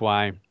 and that's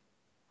why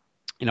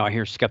I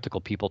hear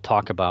skeptical people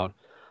talk about,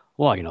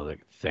 well, the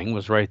thing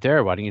was right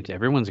there. Why didn't you?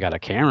 Everyone's got a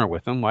camera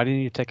with them. Why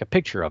didn't you take a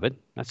picture of it?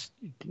 That's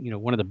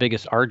one of the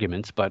biggest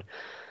arguments. But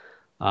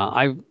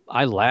I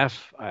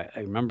laugh. I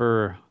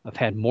remember I've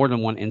had more than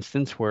one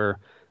instance where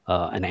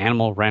an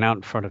animal ran out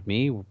in front of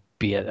me,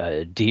 be it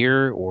a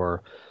deer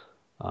or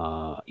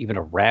even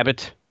a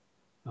rabbit.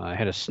 I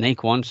had a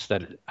snake once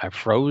that I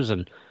froze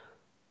and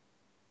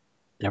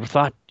never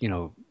thought,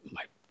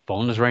 my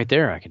phone is right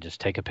there. I could just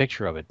take a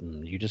picture of it.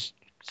 And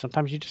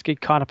sometimes you just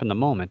get caught up in the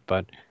moment.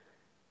 But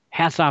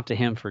hats off to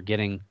him for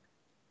getting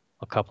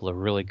a couple of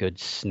really good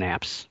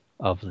snaps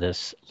of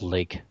this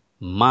lake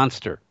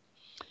monster.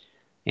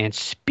 And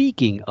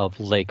speaking of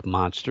lake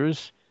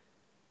monsters,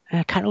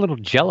 I'm kind of a little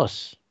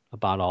jealous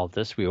about all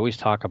this. We always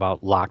talk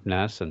about Loch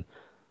Ness and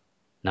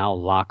now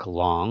Loch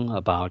Long,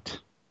 about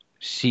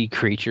sea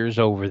creatures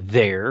over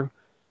there,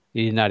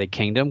 the United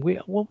Kingdom. We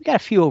got a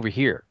few over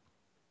here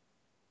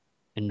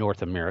in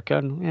North America,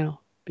 and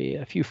be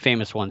a few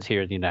famous ones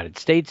here in the United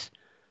States.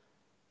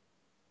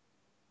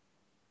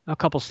 A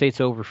couple states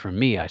over from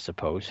me, I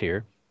suppose,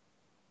 here.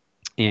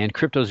 And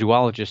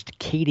cryptozoologist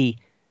Katie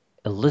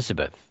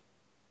Elizabeth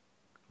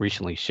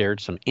recently shared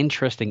some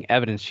interesting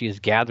evidence she has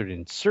gathered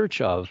in search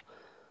of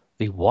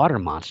the water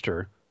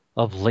monster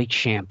of Lake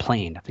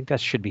Champlain. I think that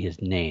should be his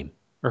name,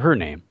 or her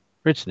name,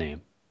 or its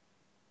name,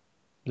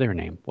 their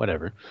name,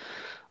 whatever.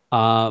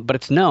 But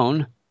it's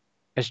known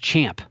as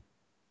Champ.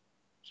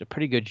 It's a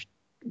pretty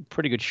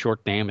good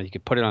short name, and you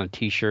could put it on a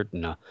T-shirt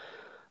and a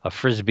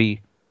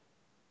frisbee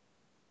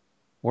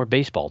or a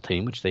baseball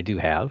team, which they do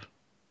have.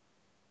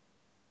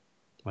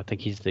 I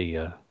think he's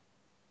the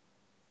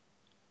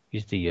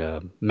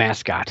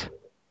mascot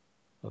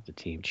of the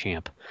team,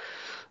 Champ.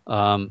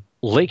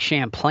 Lake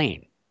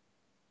Champlain.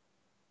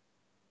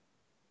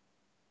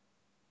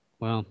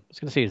 Well, I was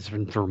going to say it's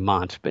in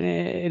Vermont, but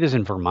it is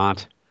in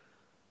Vermont.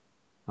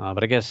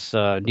 But I guess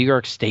New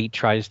York State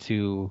tries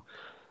to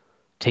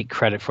take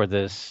credit for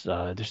this.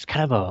 There's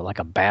kind of like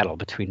a battle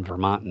between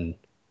Vermont and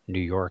New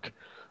York,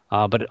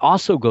 but it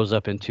also goes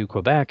up into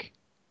Quebec.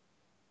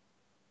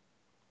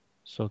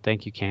 So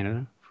thank you,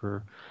 Canada,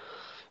 for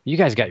you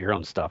guys got your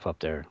own stuff up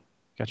there.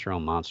 Got your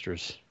own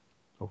monsters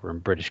over in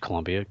British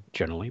Columbia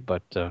generally,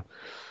 but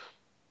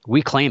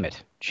we claim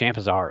it. Champ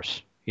is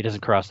ours. He doesn't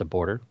cross the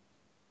border.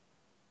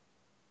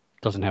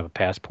 Doesn't have a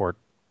passport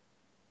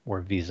or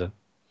a visa.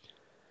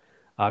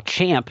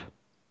 Champ,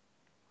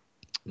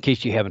 in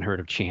case you haven't heard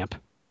of Champ,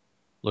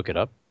 look it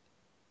up.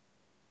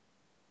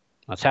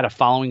 It's had a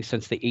following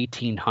since the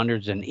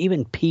 1800s, and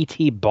even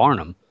P.T.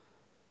 Barnum,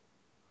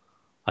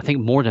 I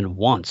think more than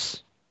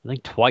once, I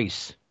think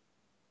twice,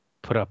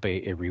 put up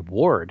a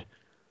reward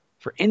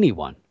for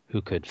anyone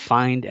who could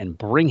find and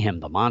bring him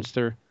the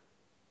monster,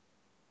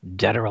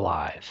 dead or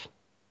alive,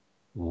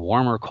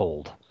 warm or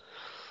cold.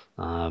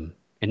 In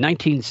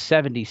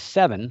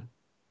 1977,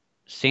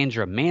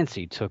 Sandra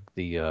Mancy took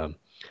the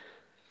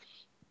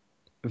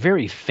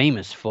very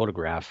famous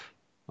photograph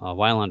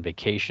while on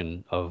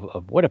vacation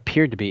of what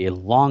appeared to be a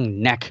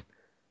long neck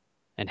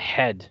and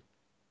head.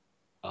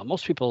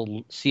 Most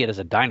people see it as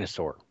a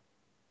dinosaur,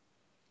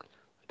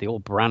 the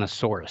old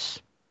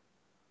Brontosaurus.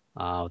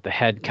 The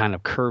head kind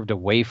of curved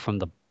away from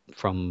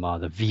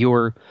the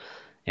viewer,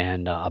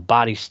 and a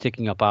body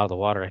sticking up out of the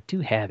water. I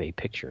do have a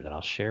picture that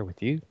I'll share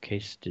with you in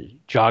case to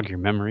jog your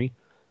memory.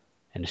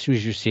 And as soon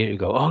as you see it, you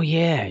go, "Oh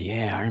yeah,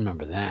 yeah, I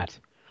remember that."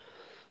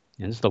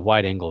 And this is the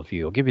wide angle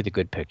view. I'll give you the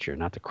good picture,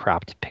 not the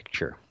cropped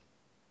picture.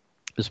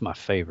 This is my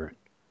favorite.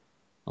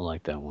 I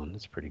like that one.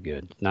 It's pretty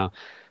good. Now,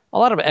 a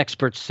lot of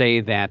experts say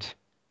that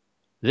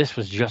this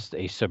was just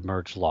a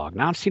submerged log.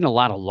 Now, I've seen a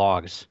lot of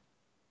logs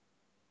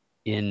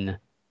in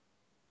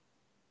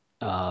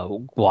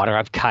water.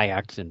 I've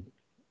kayaked and,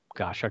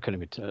 gosh, I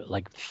couldn't even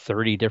like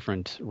 30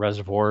 different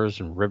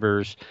reservoirs and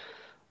rivers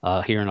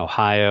here in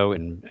Ohio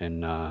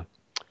and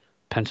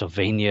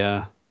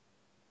Pennsylvania.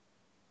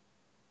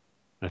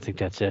 I think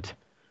that's it.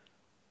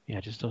 Yeah,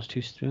 just those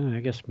two. I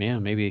guess, yeah,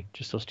 maybe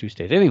just those two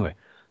states. Anyway,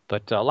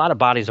 but a lot of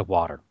bodies of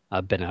water.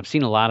 I've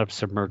seen a lot of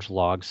submerged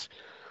logs.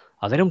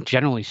 They don't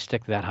generally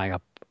stick that high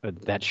up,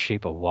 that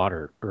shape of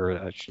water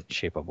or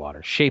shape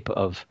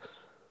of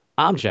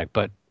object.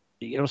 But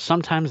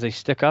sometimes they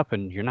stick up,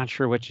 and you're not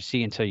sure what you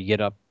see until you get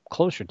up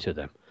closer to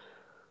them.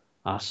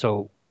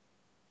 So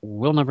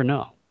we'll never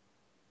know.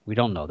 We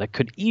don't know. That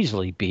could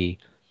easily be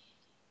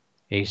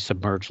a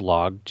submerged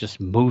log just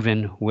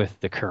moving with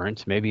the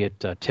current. Maybe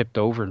it tipped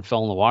over and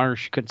fell in the water.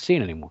 She couldn't see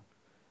it anymore.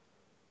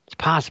 It's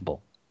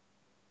possible.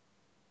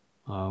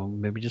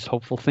 Maybe just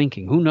hopeful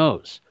thinking. Who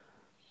knows?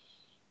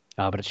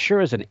 But it sure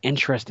is an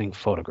interesting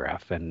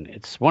photograph, and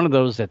it's one of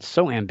those that's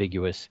so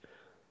ambiguous.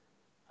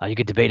 You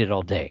could debate it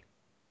all day,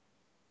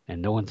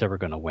 and no one's ever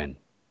going to win.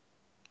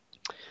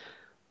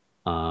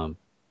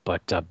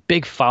 But a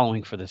big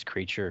following for this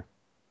creature,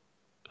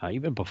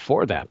 even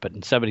before that. But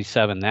in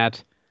 '77,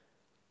 that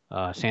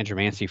Sandra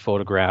Mancy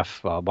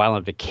photograph while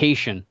on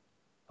vacation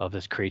of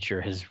this creature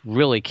has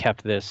really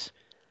kept this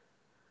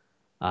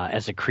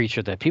as a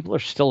creature that people are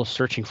still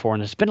searching for.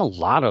 And there's been a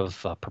lot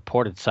of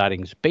purported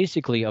sightings,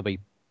 basically of a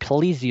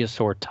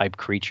plesiosaur type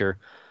creature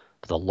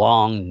with a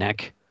long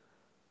neck,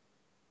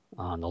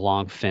 the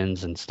long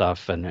fins and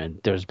stuff.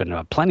 And there's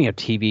been plenty of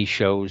TV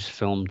shows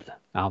filmed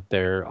out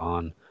there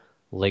on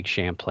Lake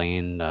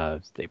Champlain.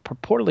 They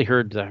purportedly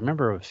heard, I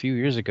remember a few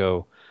years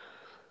ago,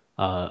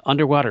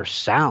 underwater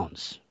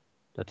sounds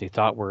that they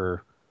thought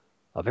were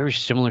very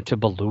similar to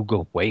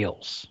beluga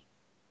whales.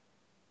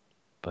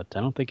 But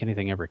I don't think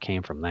anything ever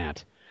came from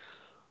that.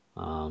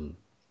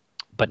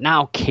 But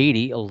now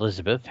Katie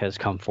Elizabeth has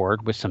come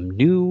forward with some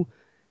new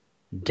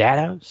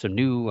data, some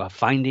new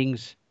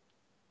findings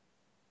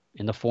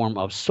in the form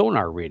of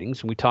sonar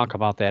readings. And we talk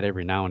about that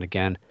every now and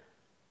again,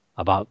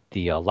 about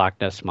the Loch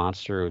Ness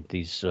Monster,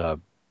 these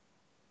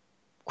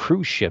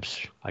cruise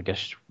ships, I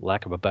guess,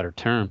 lack of a better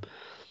term,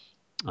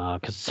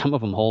 because some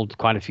of them hold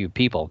quite a few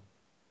people.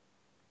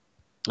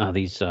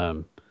 These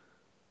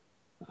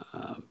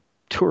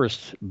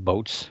tourist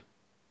boats,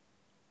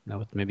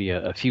 with maybe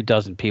a few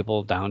dozen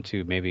people down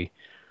to maybe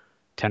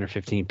 10 or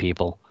 15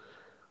 people.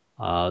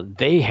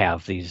 They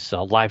have these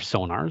live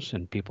sonars,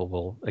 and people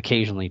will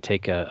occasionally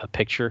take a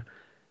picture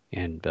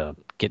and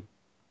get,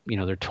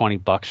 their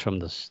 $20 from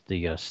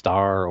the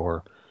Star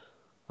or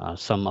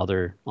some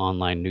other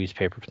online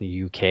newspaper from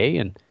the UK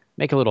and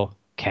make a little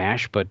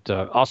cash, but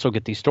also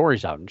get these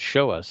stories out and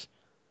show us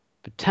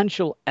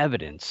potential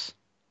evidence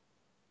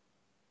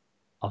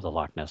of the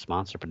Loch Ness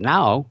Monster. But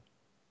now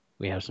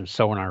we have some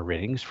sonar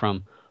readings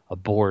from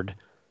aboard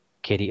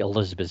Katie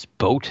Elizabeth's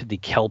boat, the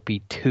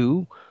Kelpie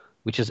 2,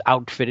 which is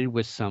outfitted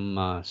with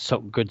some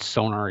good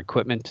sonar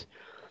equipment.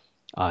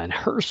 And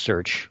her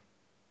search,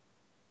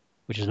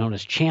 which is known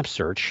as Champ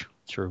Search,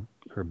 it's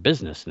her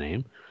business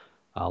name,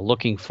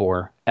 looking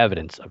for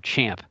evidence of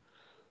Champ.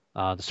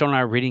 The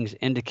sonar readings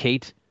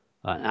indicate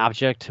an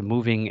object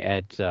moving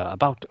at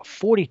about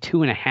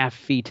 42 and a half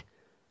feet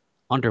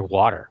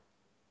underwater.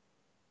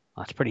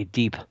 That's pretty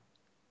deep.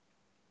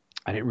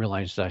 I didn't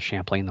realize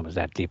Champlain was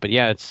that deep. But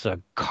yeah, it's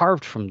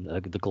carved from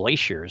the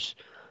glaciers.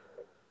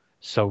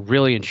 So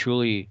really and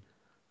truly,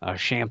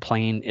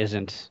 Champlain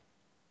isn't.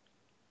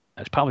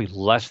 It's probably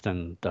less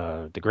than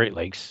the Great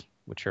Lakes,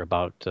 which are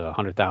about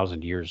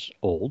 100,000 years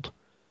old.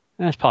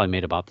 And it's probably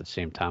made about the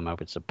same time, I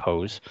would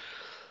suppose.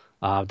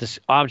 This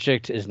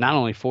object is not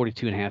only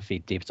 42.5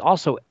 feet deep, it's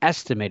also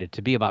estimated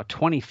to be about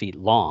 20 feet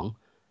long.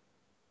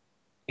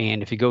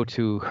 And if you go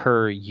to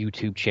her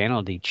YouTube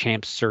channel, the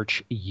Champ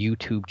Search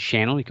YouTube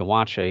channel, you can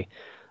watch a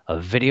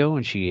video,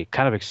 and she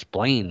kind of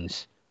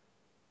explains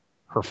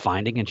her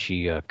finding, and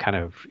she kind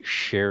of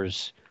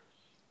shares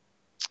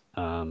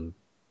um,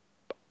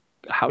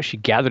 how she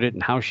gathered it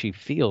and how she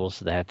feels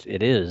that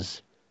it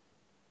is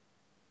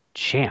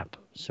Champ.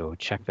 So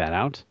check that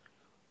out.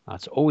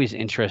 It's always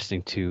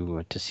interesting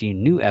to see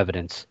new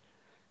evidence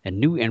and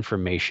new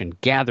information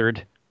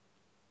gathered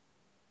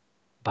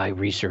by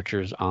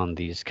researchers on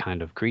these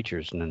kind of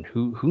creatures. And then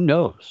who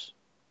knows?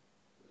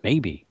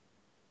 Maybe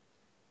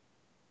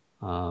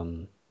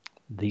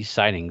these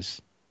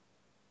sightings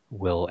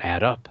will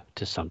add up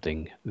to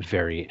something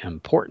very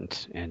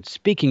important. And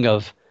speaking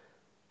of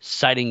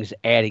sightings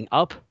adding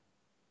up,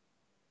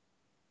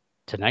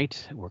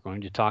 tonight we're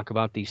going to talk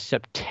about the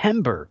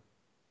September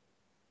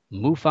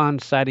MUFON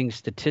sighting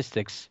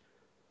statistics,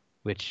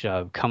 which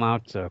come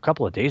out a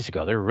couple of days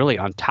ago. They're really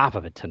on top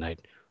of it tonight,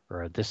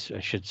 or this,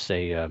 I should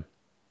say,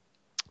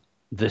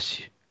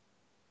 this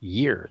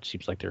year. It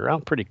seems like they're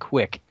out pretty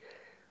quick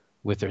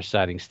with their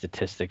sighting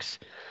statistics.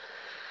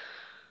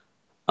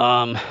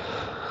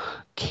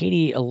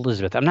 Katie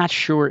Elizabeth, I'm not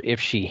sure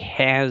if she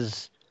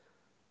has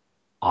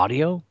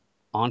audio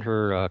on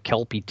her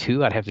Kelpie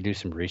 2. I'd have to do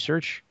some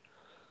research.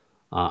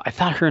 I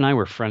thought her and I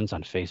were friends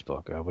on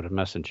Facebook. I would have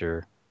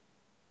messaged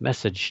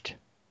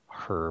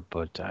her,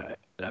 but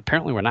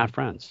apparently we're not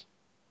friends.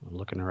 I'm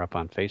looking her up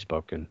on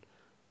Facebook, and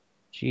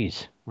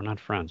geez, we're not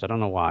friends. I don't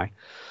know why.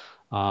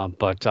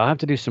 But I'll have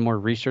to do some more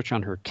research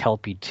on her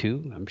Kelpie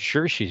 2. I'm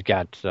sure she's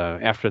got,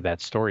 after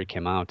that story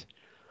came out,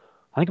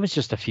 I think it was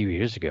just a few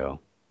years ago,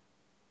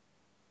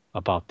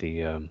 about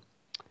the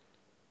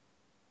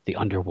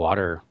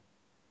underwater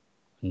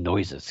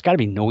noises. It's got to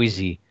be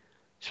noisy,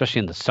 especially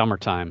in the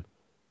summertime,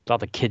 with all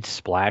the kids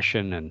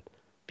splashing and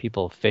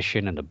people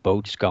fishing and the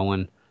boats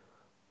going.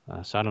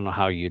 So I don't know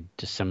how you'd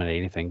disseminate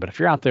anything. But if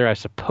you're out there, I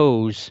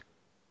suppose,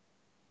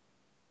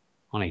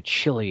 on a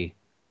chilly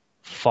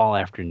fall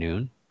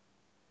afternoon,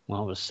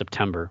 well, it was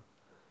September,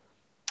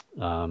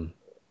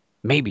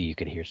 maybe you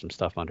could hear some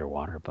stuff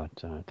underwater, but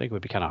I think it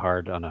would be kind of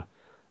hard on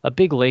a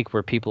big lake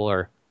where people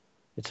are.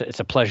 It's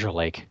a pleasure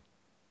lake.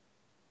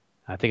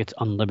 I think it's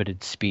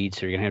unlimited speed,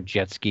 so you're gonna have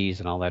jet skis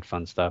and all that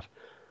fun stuff,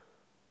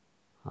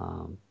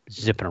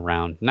 zipping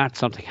around. Not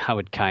something I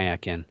would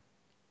kayak in.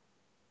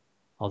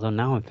 Although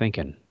now I'm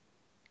thinking,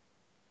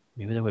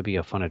 maybe that would be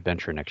a fun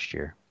adventure next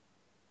year.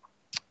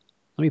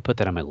 Let me put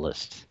that on my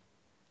list.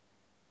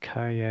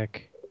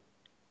 Kayak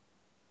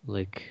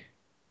Lake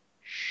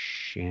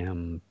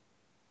Champlain.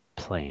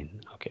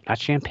 Okay, not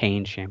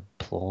Champagne,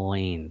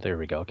 Champlain. There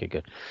we go. Okay,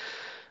 good.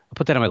 I'll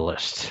put that on my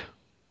list.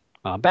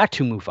 Back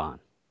to MUFON.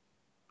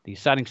 The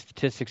sighting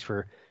statistics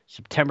for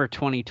September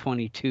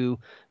 2022.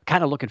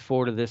 Kind of looking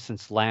forward to this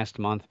since last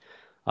month,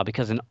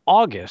 because in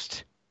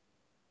August,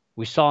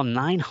 we saw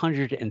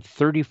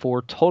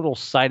 934 total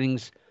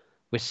sightings,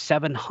 with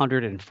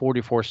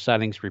 744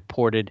 sightings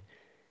reported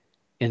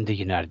in the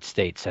United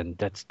States. And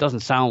that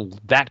doesn't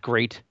sound that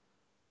great,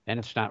 and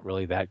it's not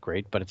really that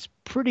great, but it's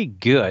pretty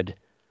good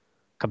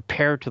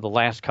compared to the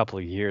last couple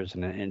of years.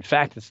 And in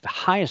fact, it's the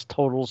highest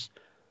totals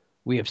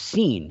we have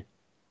seen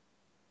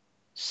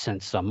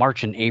since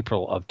March and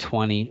April of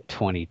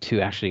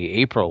 2022. Actually,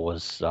 April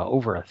was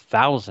over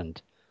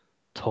 1,000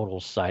 total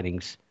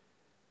sightings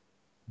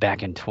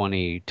back in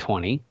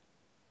 2020.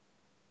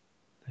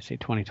 I say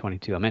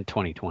 2022, I meant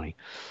 2020.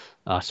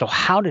 So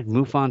how did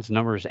MUFON's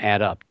numbers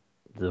add up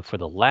for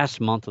the last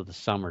month of the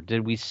summer?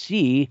 Did we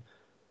see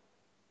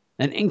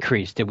an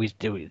increase? Did we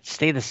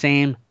stay the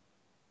same?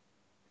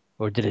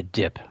 Or did it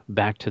dip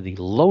back to the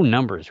low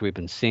numbers we've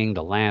been seeing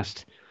the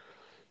last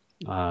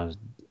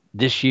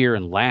this year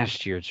and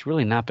last year? It's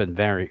really not been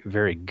very,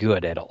 very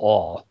good at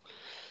all.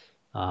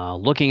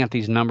 Looking at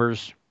these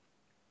numbers,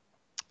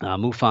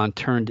 MUFON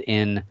turned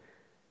in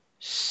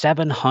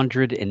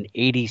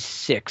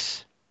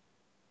 786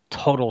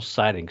 total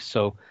sightings.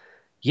 So,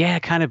 yeah,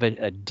 kind of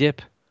a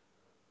dip.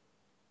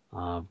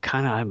 I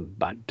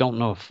don't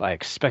know if I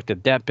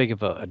expected that big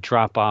of a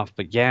drop off,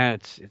 but yeah,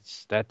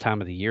 it's that time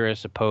of the year, I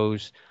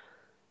suppose.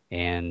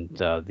 And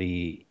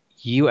the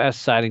U.S.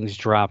 sightings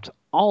dropped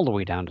all the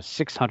way down to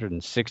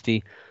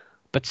 660,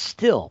 but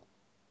still,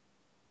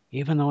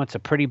 even though it's a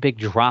pretty big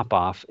drop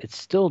off, it's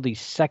still the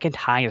second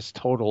highest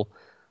total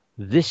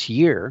this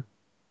year,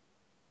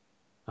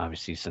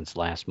 obviously since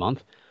last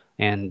month,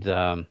 and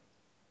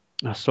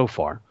so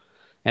far,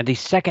 and the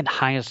second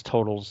highest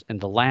totals in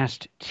the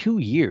last 2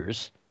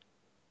 years,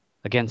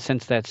 again,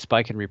 since that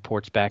spike in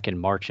reports back in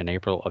March and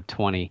April of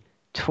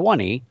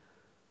 2020.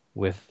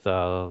 with,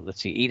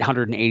 let's see,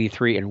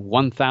 883 and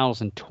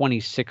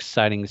 1,026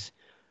 sightings,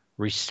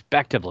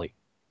 respectively.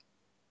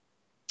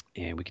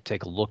 And we can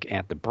take a look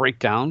at the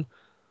breakdown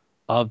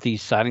of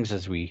these sightings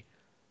as we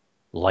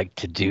like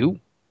to do.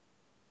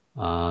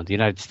 The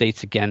United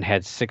States, again,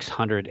 had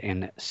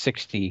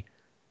 660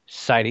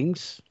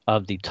 sightings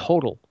of the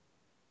total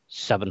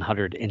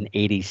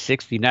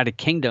 786. The United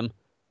Kingdom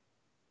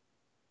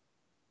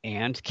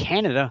and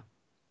Canada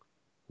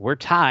were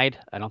tied.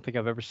 I don't think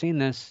I've ever seen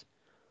this.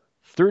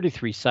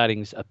 33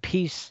 sightings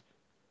apiece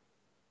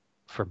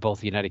for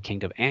both the United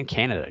Kingdom and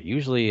Canada.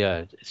 Usually,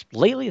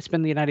 lately it's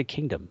been the United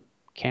Kingdom.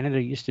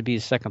 Canada used to be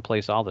second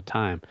place all the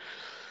time.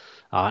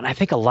 And I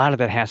think a lot of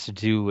that has to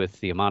do with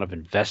the amount of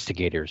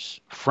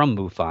investigators from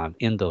MUFON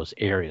in those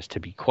areas, to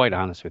be quite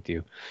honest with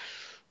you.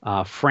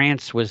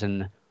 France was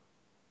in,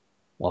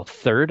 well,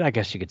 third, I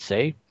guess you could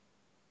say,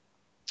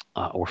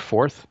 or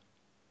fourth,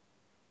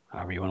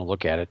 however you want to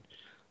look at it.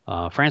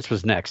 France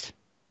was next.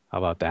 How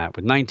about that?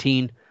 With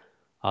 19.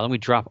 Then we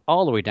drop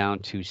all the way down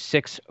to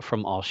 6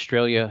 from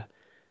Australia,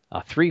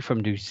 3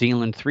 from New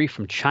Zealand, 3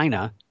 from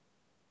China,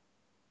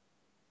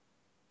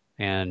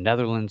 and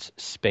Netherlands,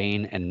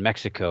 Spain, and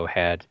Mexico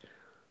had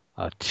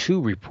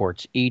 2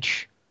 reports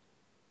each.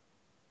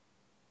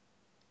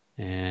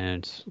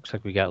 And looks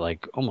like we got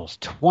like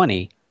almost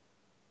 20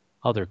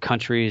 other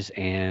countries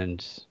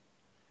and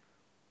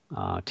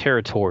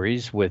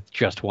territories with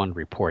just 1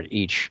 report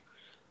each.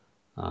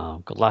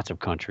 Got lots of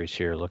countries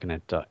here, looking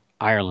at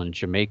Ireland,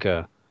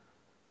 Jamaica,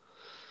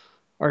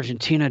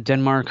 Argentina,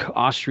 Denmark,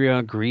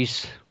 Austria,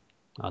 Greece,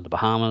 the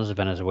Bahamas,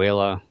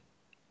 Venezuela,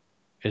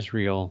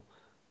 Israel,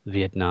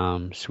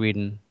 Vietnam,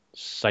 Sweden,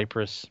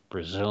 Cyprus,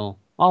 Brazil,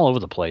 all over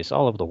the place,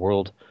 all over the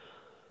world,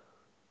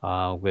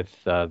 with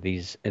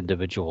these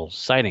individual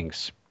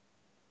sightings.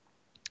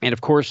 And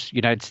of course,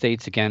 United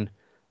States, again,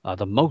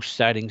 the most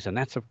sightings, and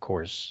that's of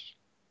course,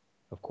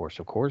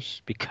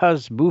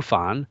 because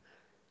MUFON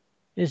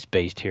is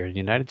based here in the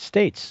United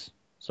States.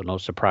 So no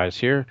surprise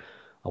here.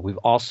 We've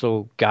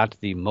also got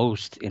the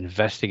most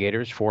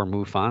investigators for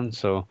MUFON,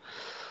 so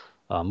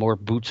more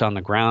boots on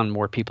the ground,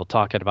 more people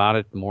talking about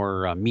it,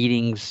 more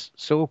meetings.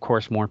 So, of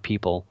course, more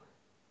people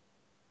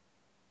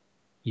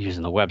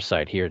using the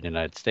website here in the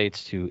United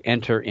States to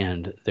enter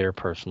in their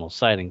personal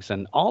sightings.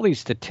 And all these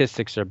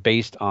statistics are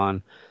based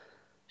on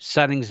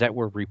sightings that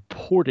were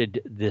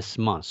reported this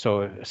month.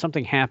 So if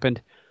something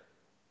happened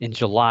in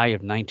July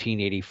of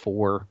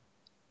 1984,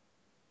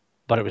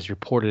 but it was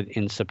reported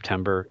in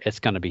September, it's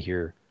going to be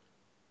here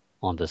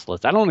on this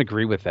list. I don't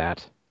agree with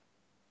that.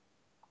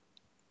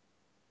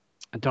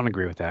 I don't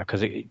agree with that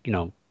because,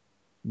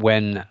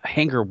 when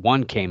Hangar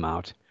 1 came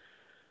out,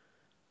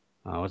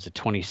 was it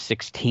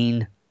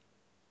 2016?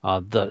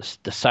 The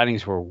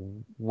sightings were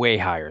way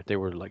higher. They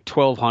were like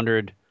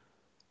 1,200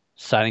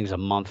 sightings a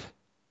month.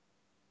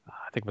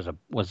 I think it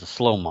was a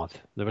slow month.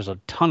 There was a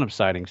ton of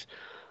sightings.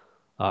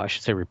 I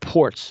should say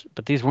reports,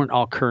 but these weren't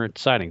all current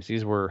sightings.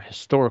 These were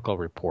historical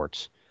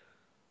reports.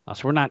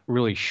 So we're not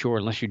really sure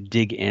unless you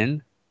dig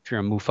in. If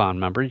you're a MUFON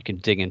member, you can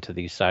dig into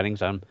these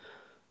sightings. I'm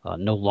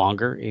no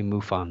longer a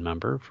MUFON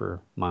member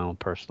for my own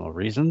personal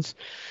reasons,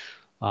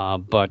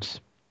 but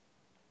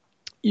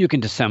you can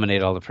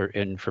disseminate all the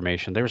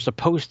information. They were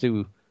supposed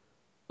to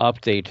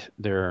update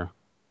their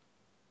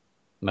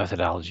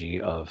methodology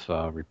of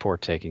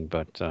report taking,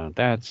 but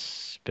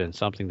that's been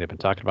something they've been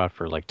talking about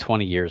for like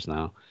 20 years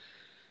now,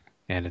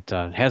 and it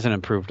hasn't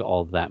improved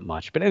all that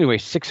much. But anyway,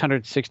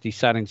 660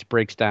 sightings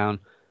breaks down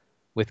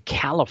with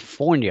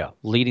California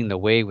leading the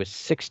way with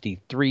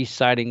 63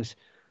 sightings,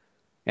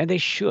 and they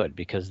should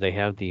because they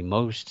have the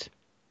most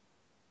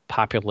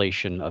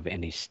population of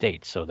any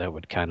state, so that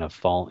would kind of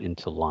fall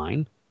into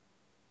line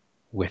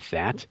with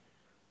that.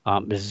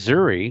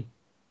 Missouri,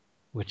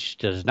 which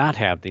does not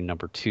have the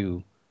number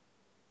 2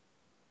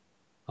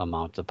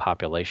 amount of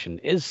population,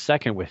 is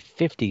second with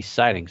 50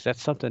 sightings.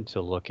 That's something to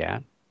look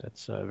at.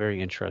 That's a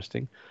very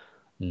interesting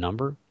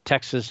number.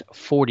 Texas,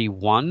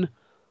 41.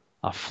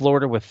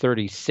 Florida with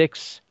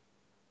 36.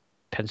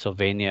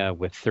 Pennsylvania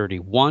with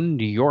 31.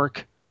 New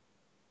York,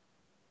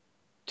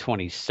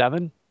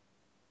 27.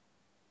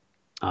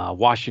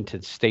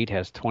 Washington State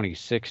has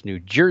 26. New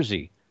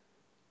Jersey,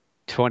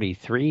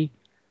 23.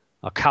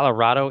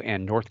 Colorado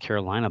and North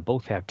Carolina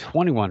both have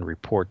 21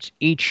 reports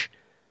each.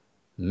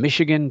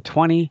 Michigan,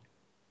 20.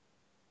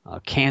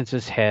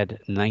 Kansas had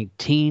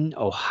 19.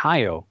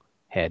 Ohio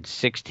had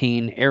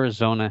 16.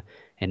 Arizona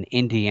and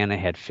Indiana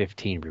had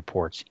 15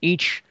 reports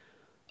each.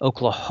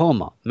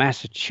 Oklahoma,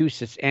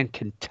 Massachusetts, and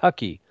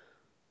Kentucky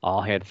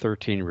all had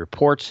 13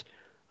 reports.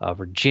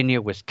 Virginia,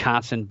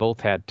 Wisconsin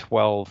both had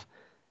 12.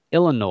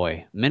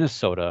 Illinois,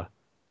 Minnesota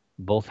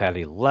both had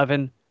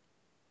 11.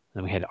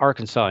 Then we had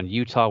Arkansas and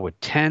Utah with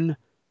 10.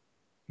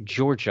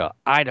 Georgia,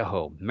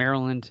 Idaho,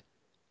 Maryland,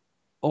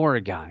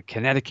 Oregon,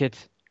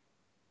 Connecticut,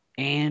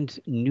 and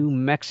New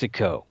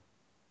Mexico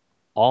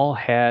all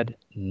had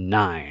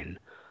 9.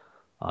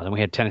 Then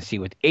we had Tennessee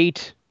with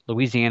 8.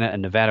 Louisiana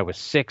and Nevada with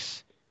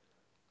 6.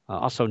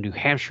 Also New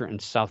Hampshire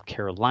and South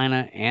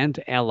Carolina and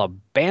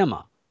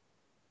Alabama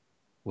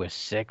with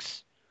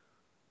 6.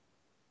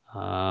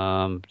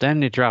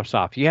 Then it drops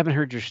off. You haven't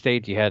heard your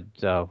state. You had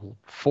 4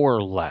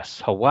 or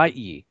less.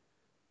 Hawaii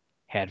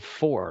had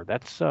 4.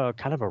 That's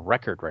kind of a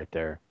record right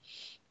there.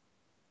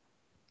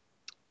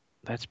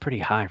 That's pretty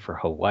high for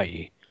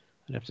Hawaii.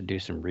 I'd have to do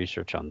some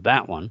research on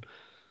that one.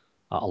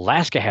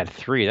 Alaska had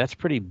 3. That's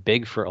pretty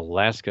big for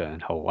Alaska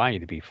and Hawaii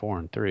to be 4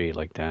 and 3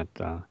 like that.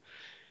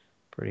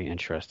 Pretty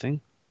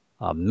interesting.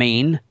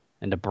 Maine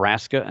and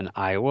Nebraska and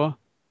Iowa,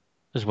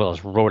 as well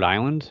as Rhode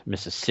Island,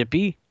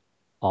 Mississippi,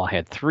 all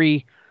had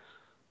 3.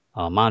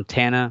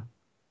 Montana,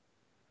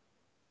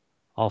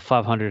 all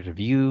 500 of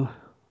you,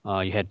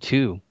 you had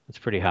 2. That's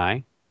pretty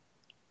high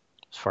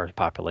as far as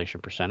population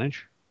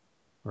percentage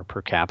or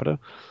per capita.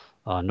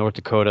 North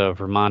Dakota,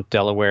 Vermont,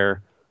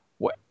 Delaware,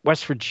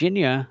 West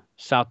Virginia,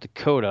 South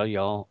Dakota,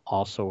 y'all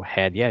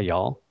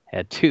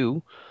had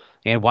 2.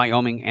 And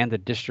Wyoming and the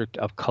District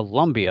of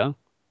Columbia,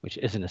 which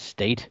isn't a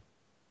state.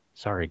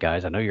 Sorry,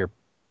 guys. I know you're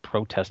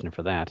protesting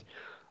for that.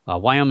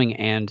 Wyoming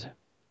and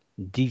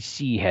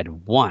D.C. had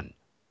 1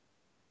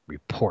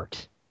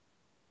 report.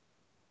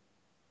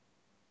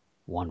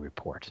 1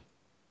 report.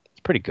 It's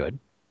pretty good,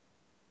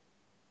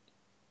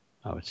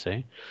 I would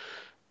say.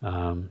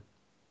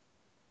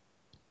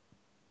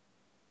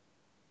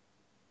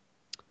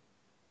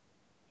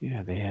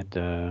 Yeah, they had,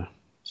 let's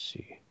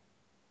see.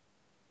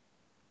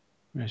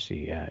 Let's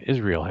see.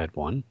 Israel had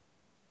 1.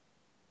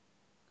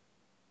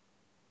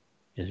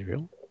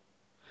 Israel.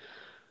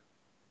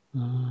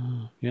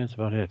 Yeah, that's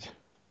about it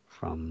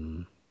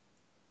from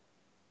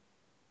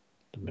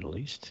the Middle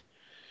East.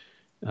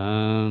 Where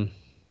are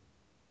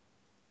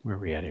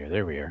we at here?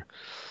 There we are.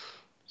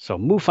 So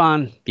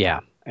MUFON, yeah,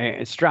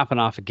 it's dropping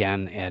off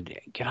again. And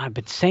I've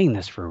been saying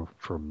this for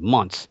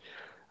months.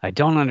 I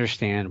don't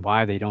understand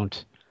why they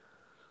don't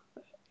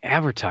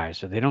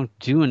advertise or they don't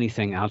do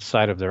anything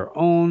outside of their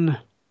own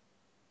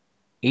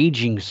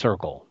aging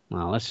circle.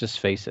 Well, let's just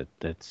face it.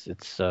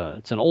 It's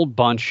an old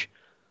bunch.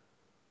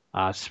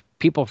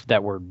 People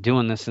that were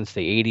doing this since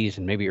the 80s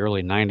and maybe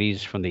early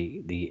 90s from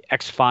the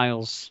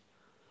X-Files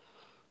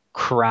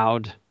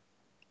crowd,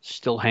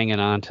 still hanging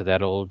on to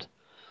that old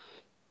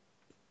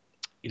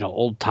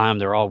time.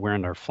 They're all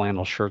wearing their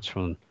flannel shirts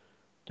from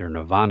their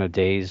Nirvana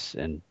days,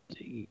 and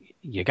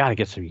you got to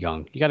get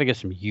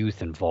some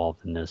youth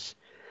involved in this.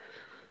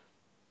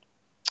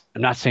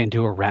 I'm not saying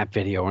do a rap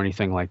video or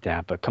anything like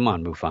that, but come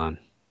on, MUFON.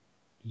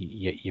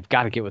 You've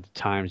got to get with the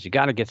times. You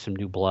got to get some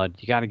new blood.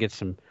 You got to get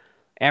some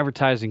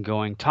advertising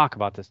going. Talk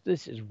about this.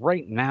 This is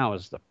right now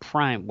is the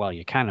prime. Well,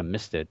 you kind of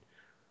missed it.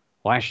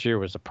 Last year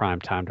was the prime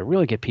time to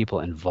really get people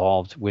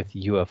involved with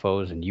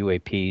UFOs and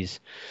UAPs.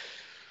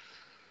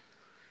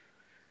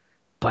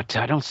 But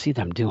I don't see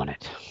them doing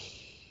it.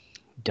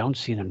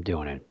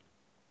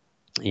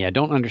 Yeah, I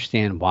don't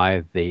understand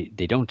why they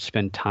don't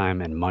spend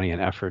time and money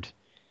and effort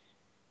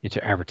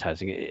into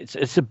advertising.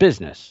 It's a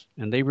business,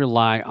 and they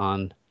rely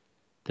on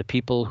the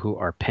people who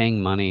are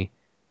paying money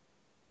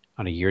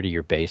on a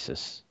year-to-year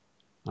basis.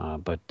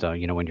 But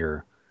when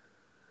your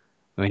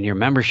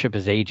membership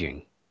is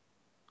aging,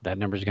 that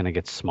number is going to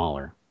get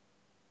smaller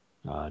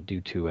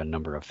due to a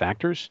number of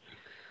factors.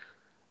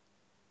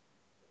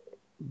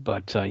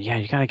 But yeah,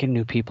 you got to get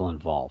new people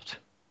involved,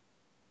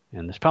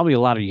 and there's probably a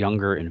lot of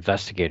younger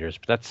investigators,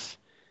 but that's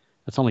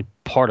only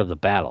part of the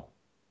battle.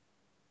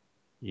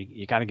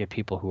 You got to get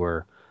people who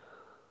are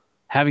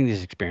having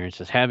these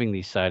experiences, having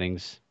these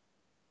sightings.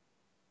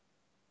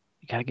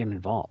 You got to get them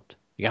involved.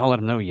 You got to let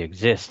them know you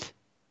exist.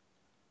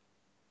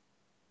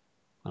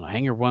 Well,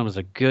 Hangar 1 was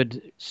a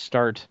good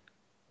start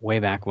way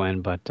back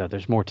when, but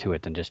there's more to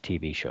it than just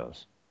TV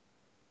shows.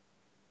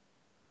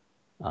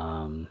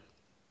 You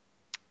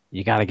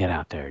got to get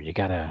out there. You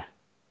got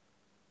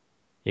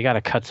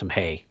to cut some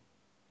hay,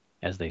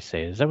 as they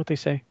say. Is that what they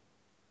say?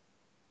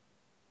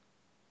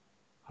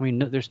 I mean,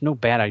 there's no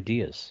bad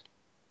ideas.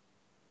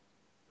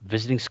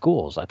 Visiting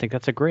schools, I think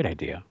that's a great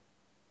idea.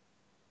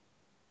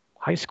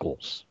 High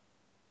schools,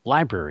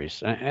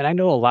 libraries, and I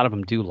know a lot of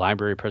them do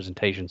library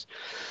presentations,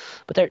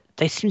 but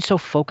they seem so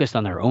focused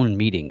on their own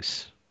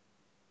meetings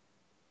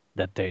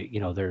that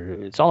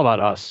it's all about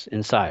us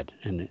inside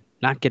and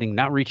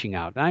not reaching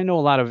out. And I know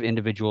a lot of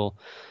individual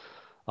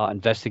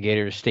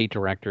investigators, state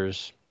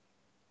directors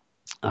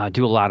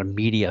do a lot of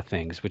media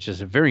things, which is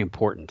very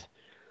important.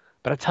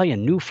 But I tell you,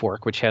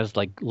 NUFORC, which has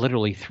like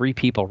literally 3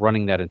 people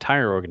running that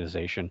entire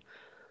organization,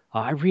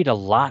 I read a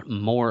lot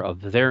more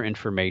of their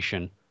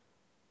information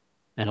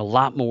and a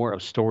lot more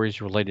of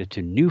stories related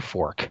to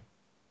NUFORC,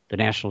 the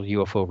National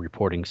UFO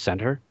Reporting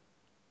Center,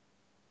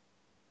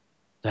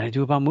 than I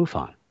do about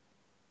MUFON.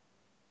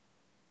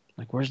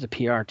 Like, where's the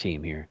PR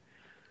team here?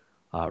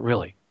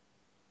 Really,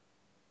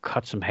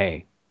 cut some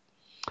hay.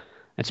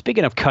 And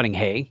speaking of cutting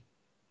hay,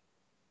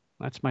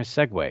 that's my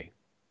segue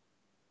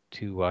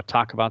to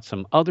talk about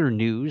some other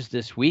news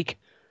this week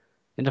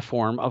in the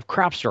form of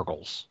crop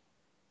circles.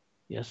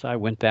 Yes, I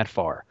went that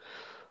far.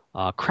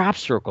 Crop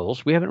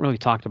circles, we haven't really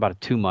talked about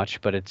it too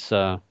much, but it's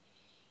a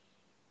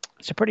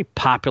pretty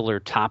popular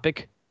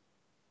topic.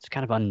 It's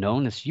kind of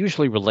unknown. It's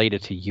usually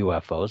related to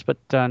UFOs, but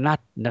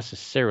not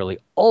necessarily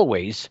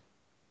always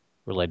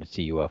related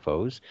to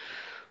UFOs.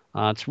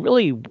 It's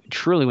really,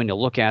 truly, when you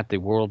look at the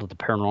world of the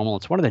paranormal,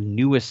 it's one of the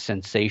newest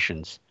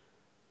sensations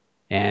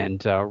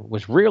and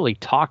was rarely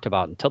talked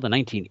about until the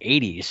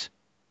 1980s.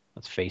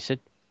 Let's face it.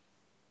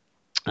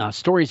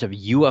 Stories of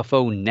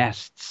UFO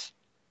nests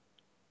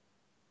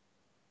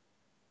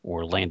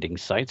or landing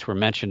sites were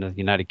mentioned in the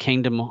United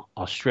Kingdom,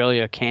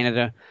 Australia,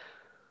 Canada,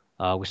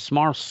 with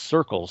small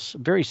circles,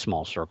 very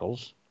small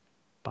circles,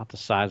 about the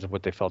size of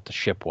what they felt the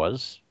ship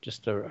was,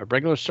 just a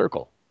regular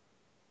circle.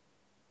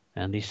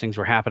 And these things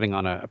were happening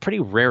on a pretty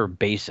rare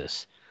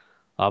basis.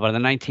 But in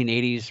the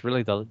 1980s,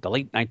 really the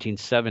late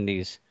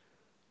 1970s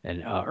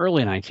and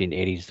early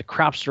 1980s, the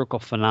crop circle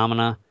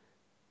phenomena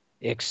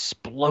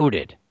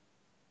exploded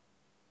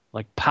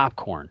like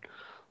popcorn.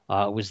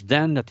 It was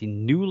then that the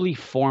newly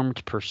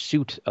formed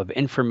pursuit of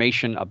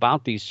information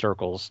about these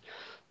circles,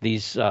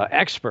 these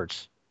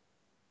experts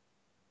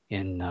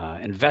in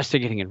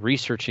investigating and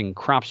researching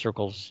crop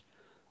circles,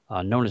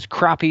 known as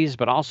croppies,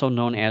 but also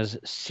known as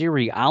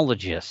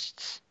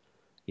cerealogists.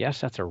 Yes,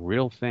 that's a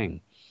real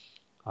thing.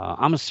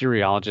 I'm a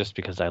cerealogist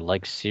because I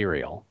like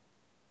cereal.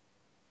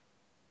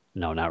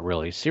 No, not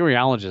really.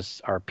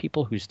 Cerealogists are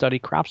people who study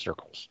crop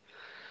circles.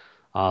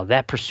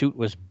 That pursuit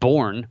was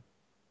born,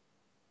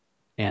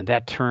 and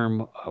that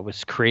term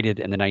was created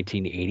in the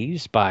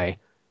 1980s by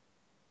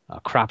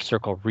crop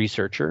circle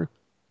researcher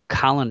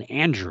Colin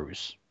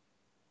Andrews.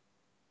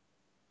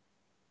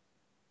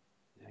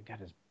 I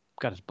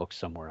got his book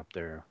somewhere up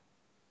there.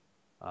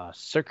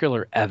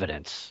 Circular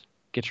Evidence.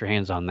 Get your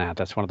hands on that.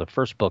 That's one of the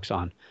first books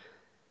on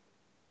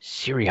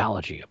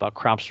cerealogy about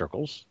crop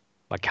circles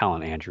by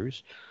Colin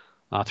Andrews.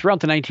 Throughout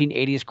the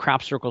 1980s,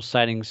 crop circle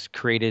sightings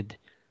created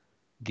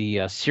the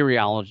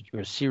cerealogist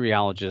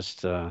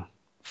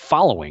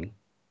following,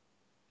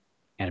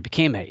 and it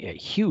became a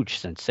huge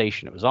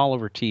sensation. It was all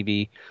over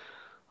TV.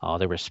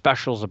 There were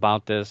specials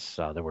about this.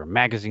 There were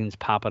magazines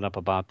popping up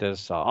about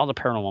this. All the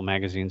paranormal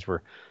magazines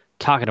were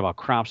talking about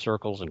crop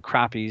circles and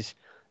croppies.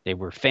 They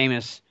were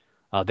famous.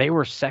 They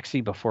were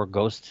sexy before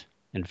ghost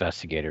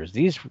investigators.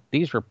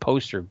 These were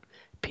poster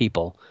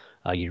people.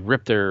 You'd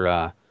rip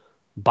their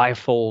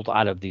bifold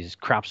out of these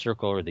crop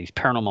circle or these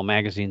paranormal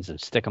magazines and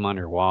stick them on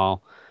your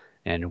wall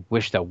and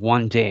wish that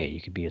one day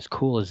you could be as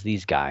cool as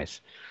these guys.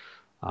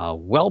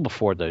 Well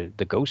before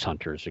the ghost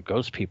hunters or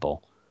ghost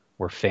people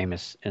were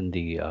famous in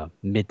the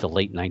mid to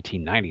late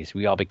 1990s.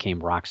 We all became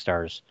rock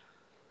stars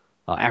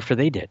after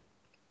they did.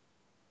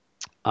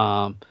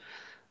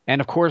 And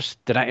of course,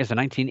 as the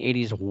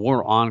 1980s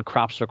wore on,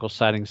 crop circle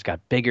sightings got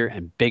bigger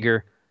and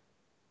bigger.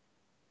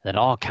 That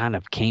all kind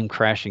of came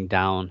crashing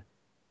down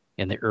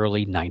in the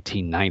early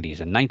 1990s.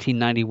 In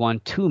 1991,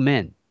 two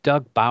men,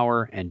 Doug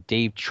Bauer and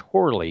Dave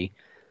Chorley,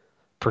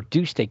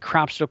 produced a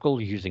crop circle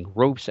using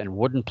ropes and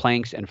wooden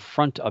planks in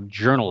front of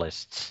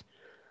journalists.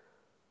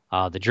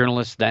 The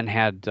journalists then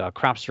had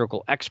crop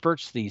circle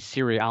experts, these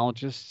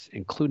cerealogists,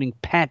 including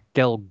Pat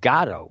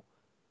Delgado,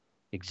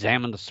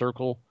 examine the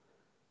circle.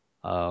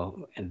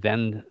 And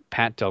then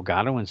Pat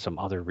Delgado and some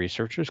other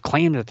researchers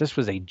claimed that this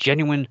was a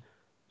genuine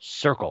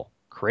circle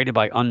created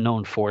by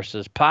unknown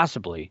forces,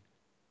 possibly,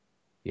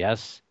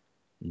 yes,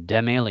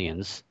 dem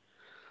aliens.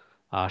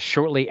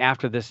 Shortly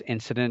after this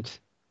incident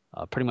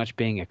pretty much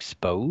being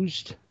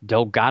exposed,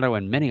 Delgado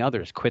and many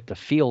others quit the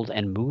field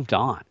and moved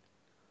on.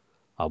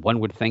 One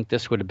would think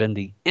this would have been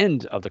the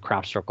end of the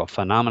crop circle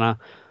phenomena,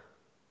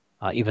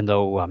 even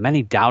though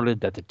many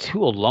doubted that the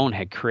two alone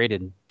had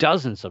created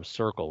dozens of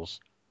circles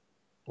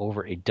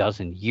over a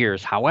dozen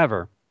years.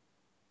 However,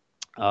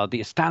 the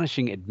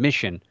astonishing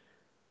admission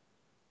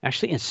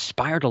actually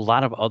inspired a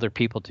lot of other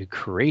people to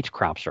create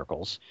crop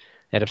circles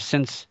that have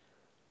since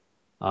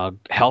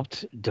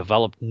helped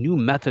develop new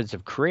methods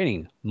of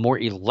creating more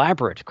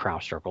elaborate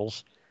crop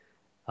circles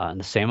in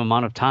the same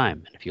amount of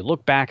time. And if you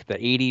look back at the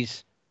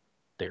 80s,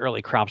 the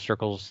early crop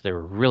circles, they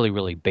were really,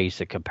 really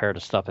basic compared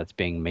to stuff that's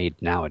being made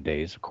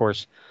nowadays. Of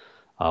course,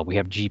 we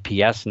have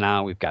GPS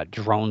now. We've got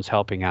drones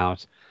helping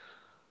out.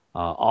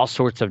 All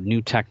sorts of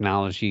new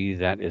technology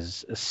that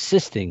is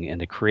assisting in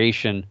the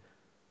creation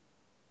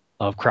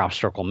of crop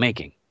circle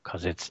making,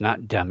 because it's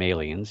not dem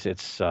aliens.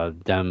 It's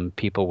them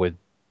people with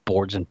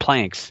boards and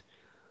planks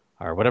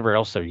or whatever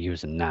else they're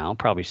using now,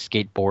 probably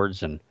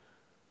skateboards and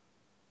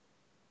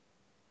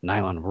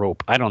nylon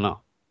rope. I don't know.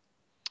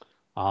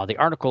 The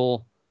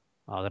article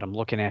that I'm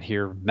looking at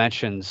here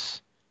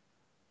mentions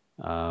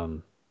it's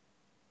on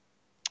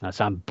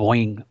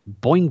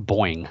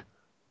Boing,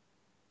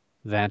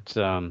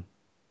 that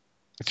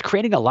it's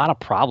creating a lot of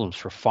problems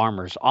for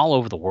farmers all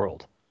over the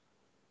world.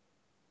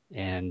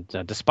 And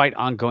despite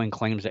ongoing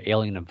claims of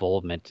alien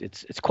involvement,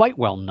 it's quite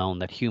well known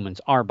that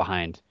humans are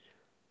behind,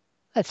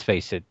 let's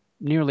face it,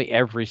 nearly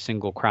every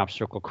single crop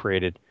circle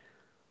created.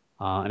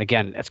 And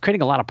again, it's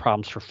creating a lot of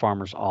problems for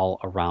farmers all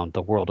around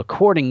the world.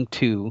 According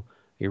to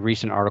a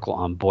recent article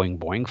on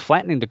Boing,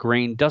 flattening the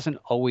grain doesn't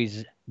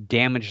always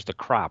damage the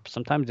crop.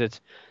 Sometimes it's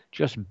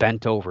just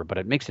bent over, but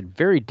it makes it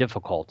very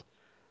difficult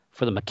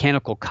for the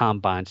mechanical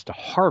combines to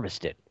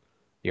harvest it.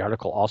 The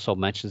article also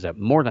mentions that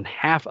more than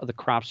half of the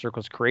crop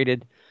circles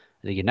created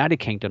the United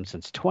Kingdom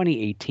since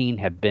 2018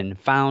 have been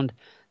found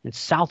in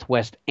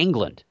southwest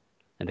England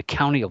in the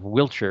county of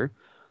Wiltshire,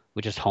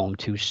 which is home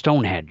to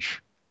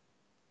Stonehenge.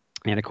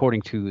 And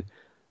according to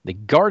The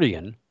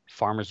Guardian,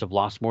 farmers have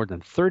lost more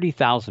than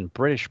 30,000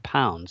 British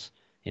pounds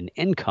in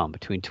income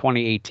between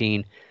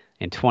 2018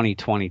 and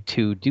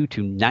 2022 due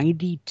to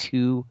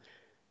 92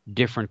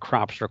 different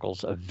crop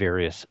circles of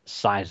various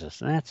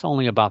sizes. And that's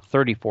only about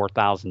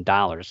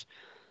 $34,000.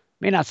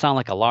 May not sound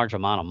like a large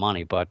amount of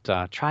money, but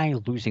try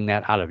losing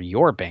that out of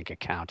your bank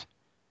account.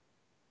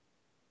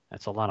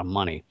 That's a lot of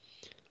money.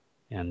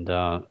 And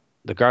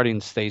The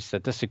Guardian states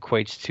that this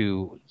equates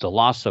to the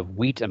loss of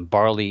wheat and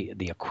barley,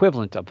 the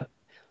equivalent of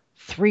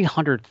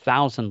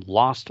 300,000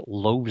 lost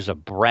loaves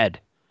of bread.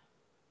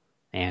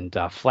 And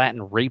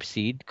flattened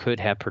rapeseed could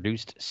have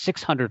produced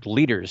 600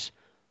 liters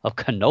of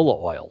canola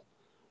oil.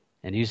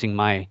 And using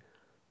my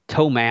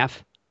toe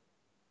math,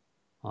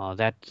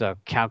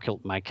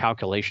 my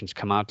calculations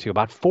come out to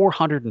about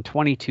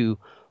 422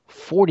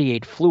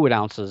 48 fluid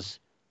ounces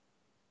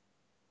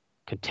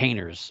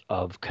containers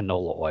of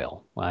canola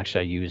oil. Well,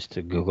 actually, I used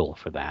to Google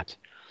for that.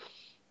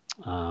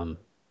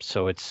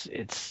 So it's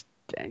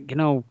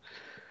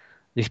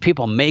these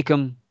people make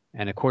them,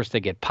 and of course they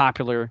get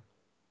popular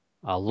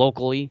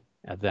locally,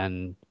 and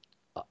then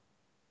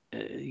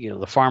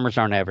the farmers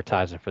aren't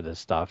advertising for this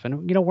stuff.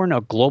 And we're in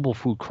a global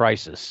food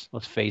crisis.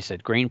 Let's face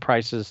it, grain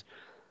prices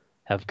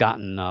have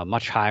gotten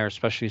much higher,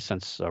 especially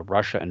since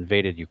Russia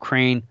invaded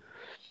Ukraine.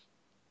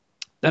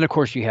 Then, of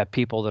course, you have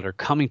people that are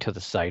coming to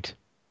the site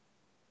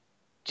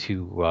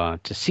to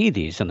see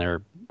these, and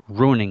they're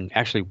ruining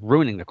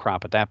the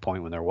crop at that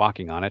point when they're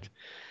walking on it.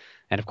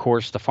 And of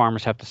course, the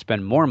farmers have to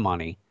spend more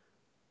money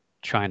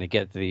trying to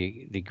get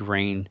the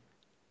grain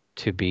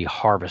to be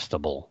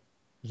harvestable.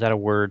 Is that a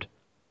word?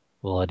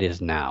 Well, it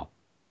is now.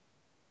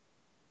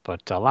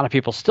 But a lot of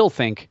people still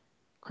think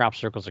crop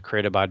circles are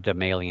created by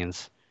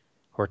aliens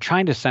who are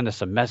trying to send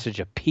us a message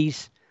of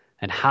peace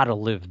and how to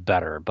live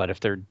better. But if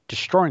they're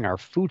destroying our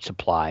food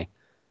supply,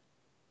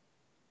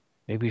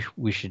 maybe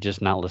we should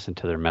just not listen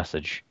to their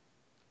message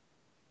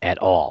at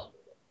all.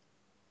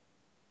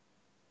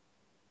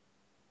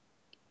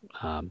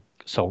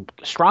 So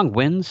strong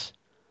winds,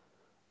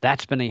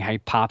 that's been a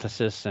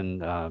hypothesis.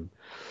 And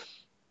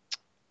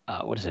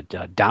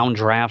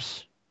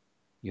downdrafts.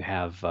 You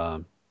have,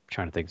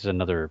 trying to think, there's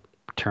another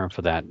term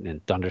for that in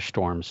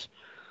thunderstorms.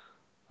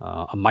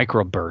 A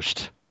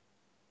microburst,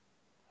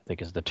 I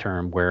think, is the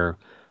term, where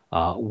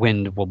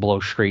wind will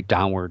blow straight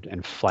downward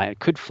and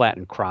could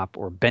flatten crop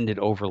or bend it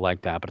over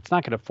like that, but it's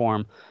not going to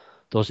form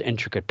those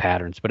intricate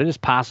patterns. But it is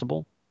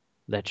possible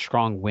that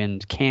strong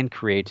wind can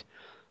create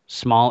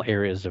small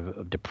areas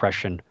of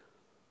depression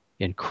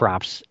in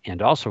crops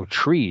and also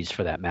trees,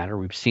 for that matter.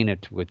 We've seen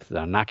it with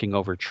knocking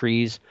over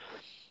trees,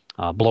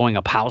 blowing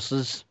up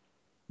houses,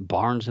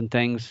 barns and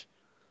things.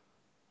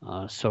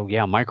 So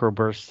yeah,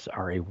 microbursts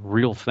are a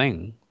real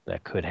thing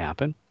that could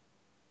happen.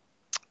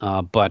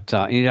 But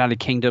in the United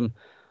Kingdom,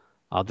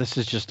 this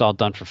is just all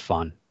done for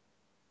fun.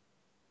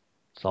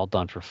 It's all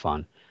done for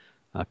fun.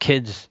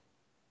 Kids,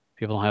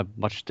 people don't have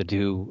much to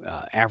do.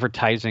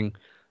 Advertising,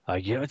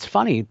 it's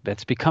funny.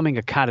 It's becoming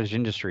a cottage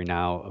industry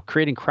now of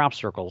creating crop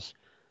circles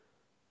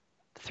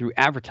through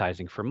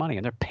advertising for money,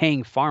 and they're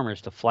paying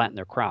farmers to flatten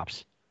their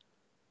crops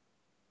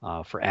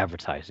for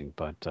advertising.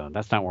 But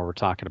that's not what we're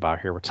talking about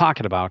here. We're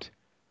talking about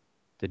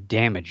the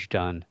damage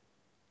done.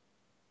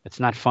 It's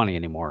not funny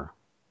anymore.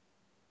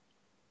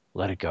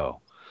 Let it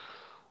go.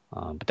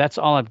 But that's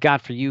all I've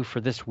got for you for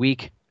this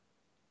week.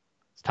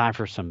 It's time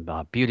for some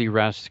beauty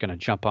rest. Going to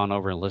jump on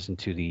over and listen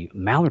to the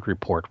Mallard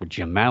Report with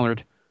Jim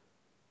Mallard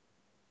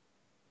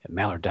at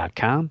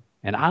Mallard.com.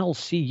 And I'll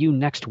see you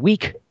next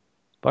week.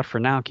 But for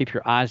now, keep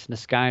your eyes in the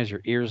skies,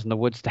 your ears in the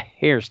woods, the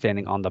hair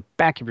standing on the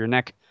back of your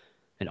neck,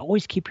 and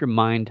always keep your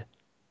mind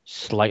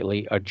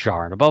slightly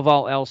ajar. And above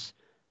all else,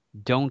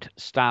 don't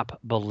stop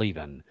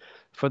believing.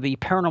 For the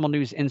Paranormal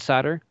News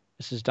Insider,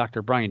 this is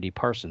Dr. Brian D.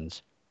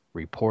 Parsons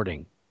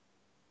reporting.